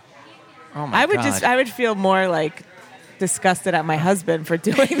 Oh my God. I would feel more like disgusted at my husband for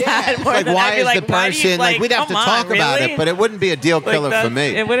doing that. More Like, than why I'd be is like, the why do you, person like? We'd have to come talk on, about really? it, but it wouldn't be a deal Like, killer for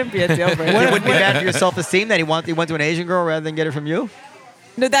me. It wouldn't be a deal breaker. It wouldn't be bad for your self-esteem that he went to an Asian girl rather than get it from you?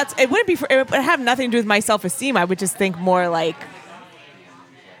 No, it wouldn't be. It would have nothing to do with my self-esteem. I would just think more like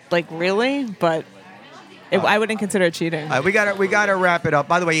really, but I wouldn't consider it cheating. All right, we gotta wrap it up.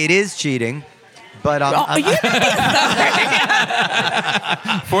 By the way, it is cheating, but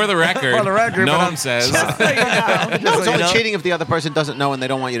For the record, For the record, but Noam says. No, it's So, only you know- cheating if the other person doesn't know and they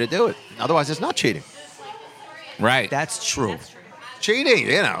don't want you to do it. Otherwise, it's not cheating. Right. that's true. Cheating,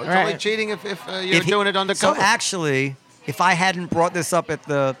 It's only Right. cheating if you're If he- doing it undercover. So actually, if I hadn't brought this up at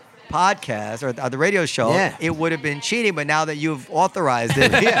the podcast or the radio show, Yeah. it would have been cheating. But now that you've authorized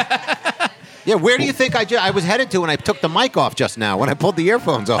it, Yeah, where do you think I was headed to when I took the mic off just now, when I pulled the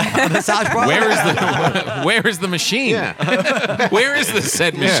earphones off? massage parlor. Where is the machine? Yeah. Where is the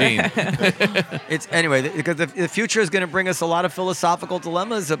said machine? It's anyway because the future is going to bring us a lot of philosophical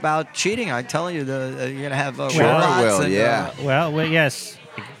dilemmas about cheating. I'm telling you, you're going to have Sure it robots. will, and, yeah. Well, yes.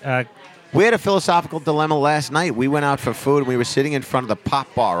 We had a philosophical dilemma last night. We went out for food and we were sitting in front of the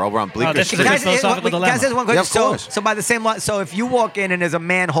Pop Bar over on Bleecker this is Street. a good philosophical dilemma. Guys, one question. Yeah, of course. So by the same line, so if you walk in and there's a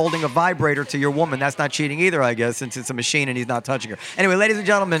man holding a vibrator to your woman, that's not cheating either, I guess, since it's a machine and he's not touching her. Anyway, ladies and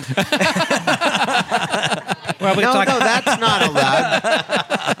gentlemen, Well, we No, talk- that's not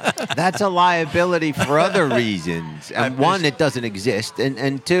allowed. That's a liability for other reasons. And one, it doesn't exist.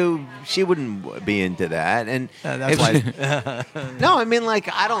 And two, she wouldn't be into that. And that's if why. No, I mean, like,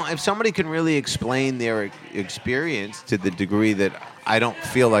 if somebody can really explain their experience to the degree that I don't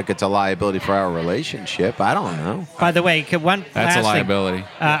feel like it's a liability for our relationship, I don't know. By the way, one That's last a thing. liability.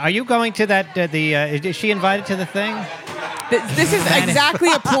 Are you going to that? Is she invited to the thing? This is exactly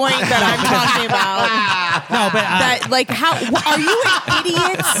a point that I'm talking about. No, but That like how are you an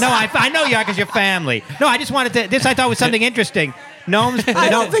idiot? no, I know you are because you're family. No, I just wanted to. This I thought was something interesting. Noam's. I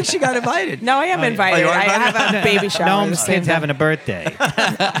don't think she got invited. No, I am invited. you are I invited? have a baby shower. at the Noam's same kid's time. having a birthday,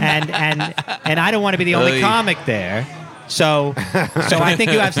 and I don't want to be the only Oy. comic there. So I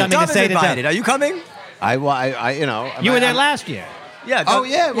think you have something Tom to is say to invited. them. Are you coming? You were there last year. Yeah. Oh,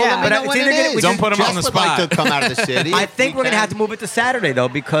 yeah. Well, Yeah, let me but know it's when either it gonna- is. we Don't just- put him Jess on the would like spot. to come out of the city. I if think we we're gonna can. have to move it to Saturday though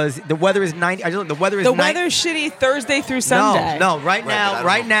because the weather is 90. The weather is The 90 weather's shitty Thursday through Sunday. No, right but I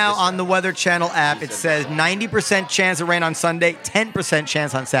don't know now if on the Weather Channel app, it says 90% chance of rain on Sunday, 10%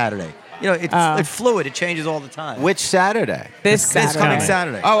 chance on Saturday. You know, it's fluid. It changes all the time. Which Saturday? This This coming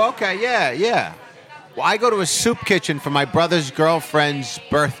Saturday. Saturday. Oh, okay. Yeah. Well, I go to a soup kitchen for my brother's girlfriend's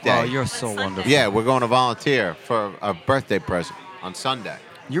birthday. Oh, you're so wonderful. Yeah, we're going to volunteer for a birthday present on Sunday.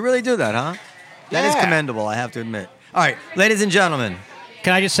 You really do that, huh? That is Yeah. commendable, I have to admit. All right, ladies and gentlemen.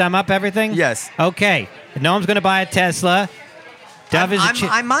 Can I just sum up everything? Yes. Okay. Noam's going to buy a Tesla. Dov is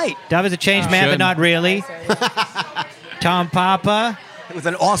I might. Dov is a changed man, but Should. not really. Tom Papa With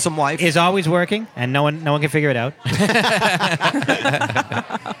an awesome wife. is always working, and no one can figure it out.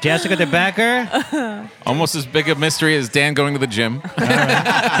 Jessica DeBecker. Almost as big a mystery as Dan going to the gym.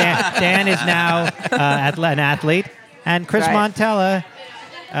 Dan is now an athlete, and Chris Right. Montella,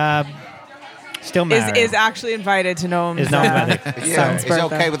 still married. Is actually invited to know him. Is not invited. Yeah, is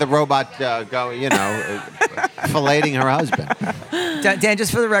okay with the robot going, filleting her husband Dan,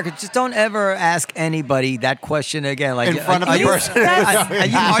 just for the record, just don't ever ask anybody that question again. Like in front of the person.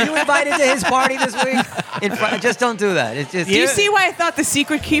 Are you invited to his party this week? Just don't do that. It's just. Do you see why I thought the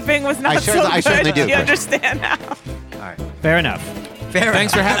secret keeping was not so good? I certainly do, You Chris. understand now? Fair enough. Fair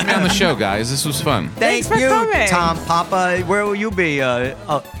Thanks for enough. having me on the show, guys. This was fun. Thank Thanks for you, coming. Tom Papa. Where will you be?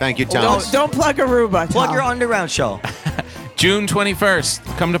 Thank you, Tom. Don't plug Aruba. Plug Tom. your underground show. June 21st,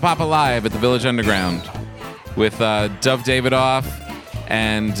 come to Papa Live at the Village Underground with Dov Davidoff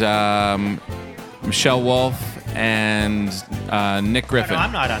and Michelle Wolf and Nick Griffin. No,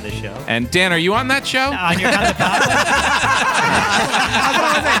 I'm not on this show. And Dan, are you on that show? On your Come to Papa?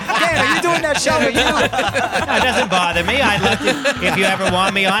 Dan, are you doing that show with you? No, it doesn't bother me. I'd love to. If you ever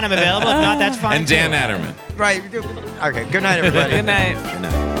want me on, I'm available. If not, that's fine. And Dan too. Natterman. Right. Okay. Good night, everybody. Good night. Good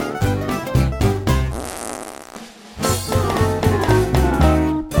night.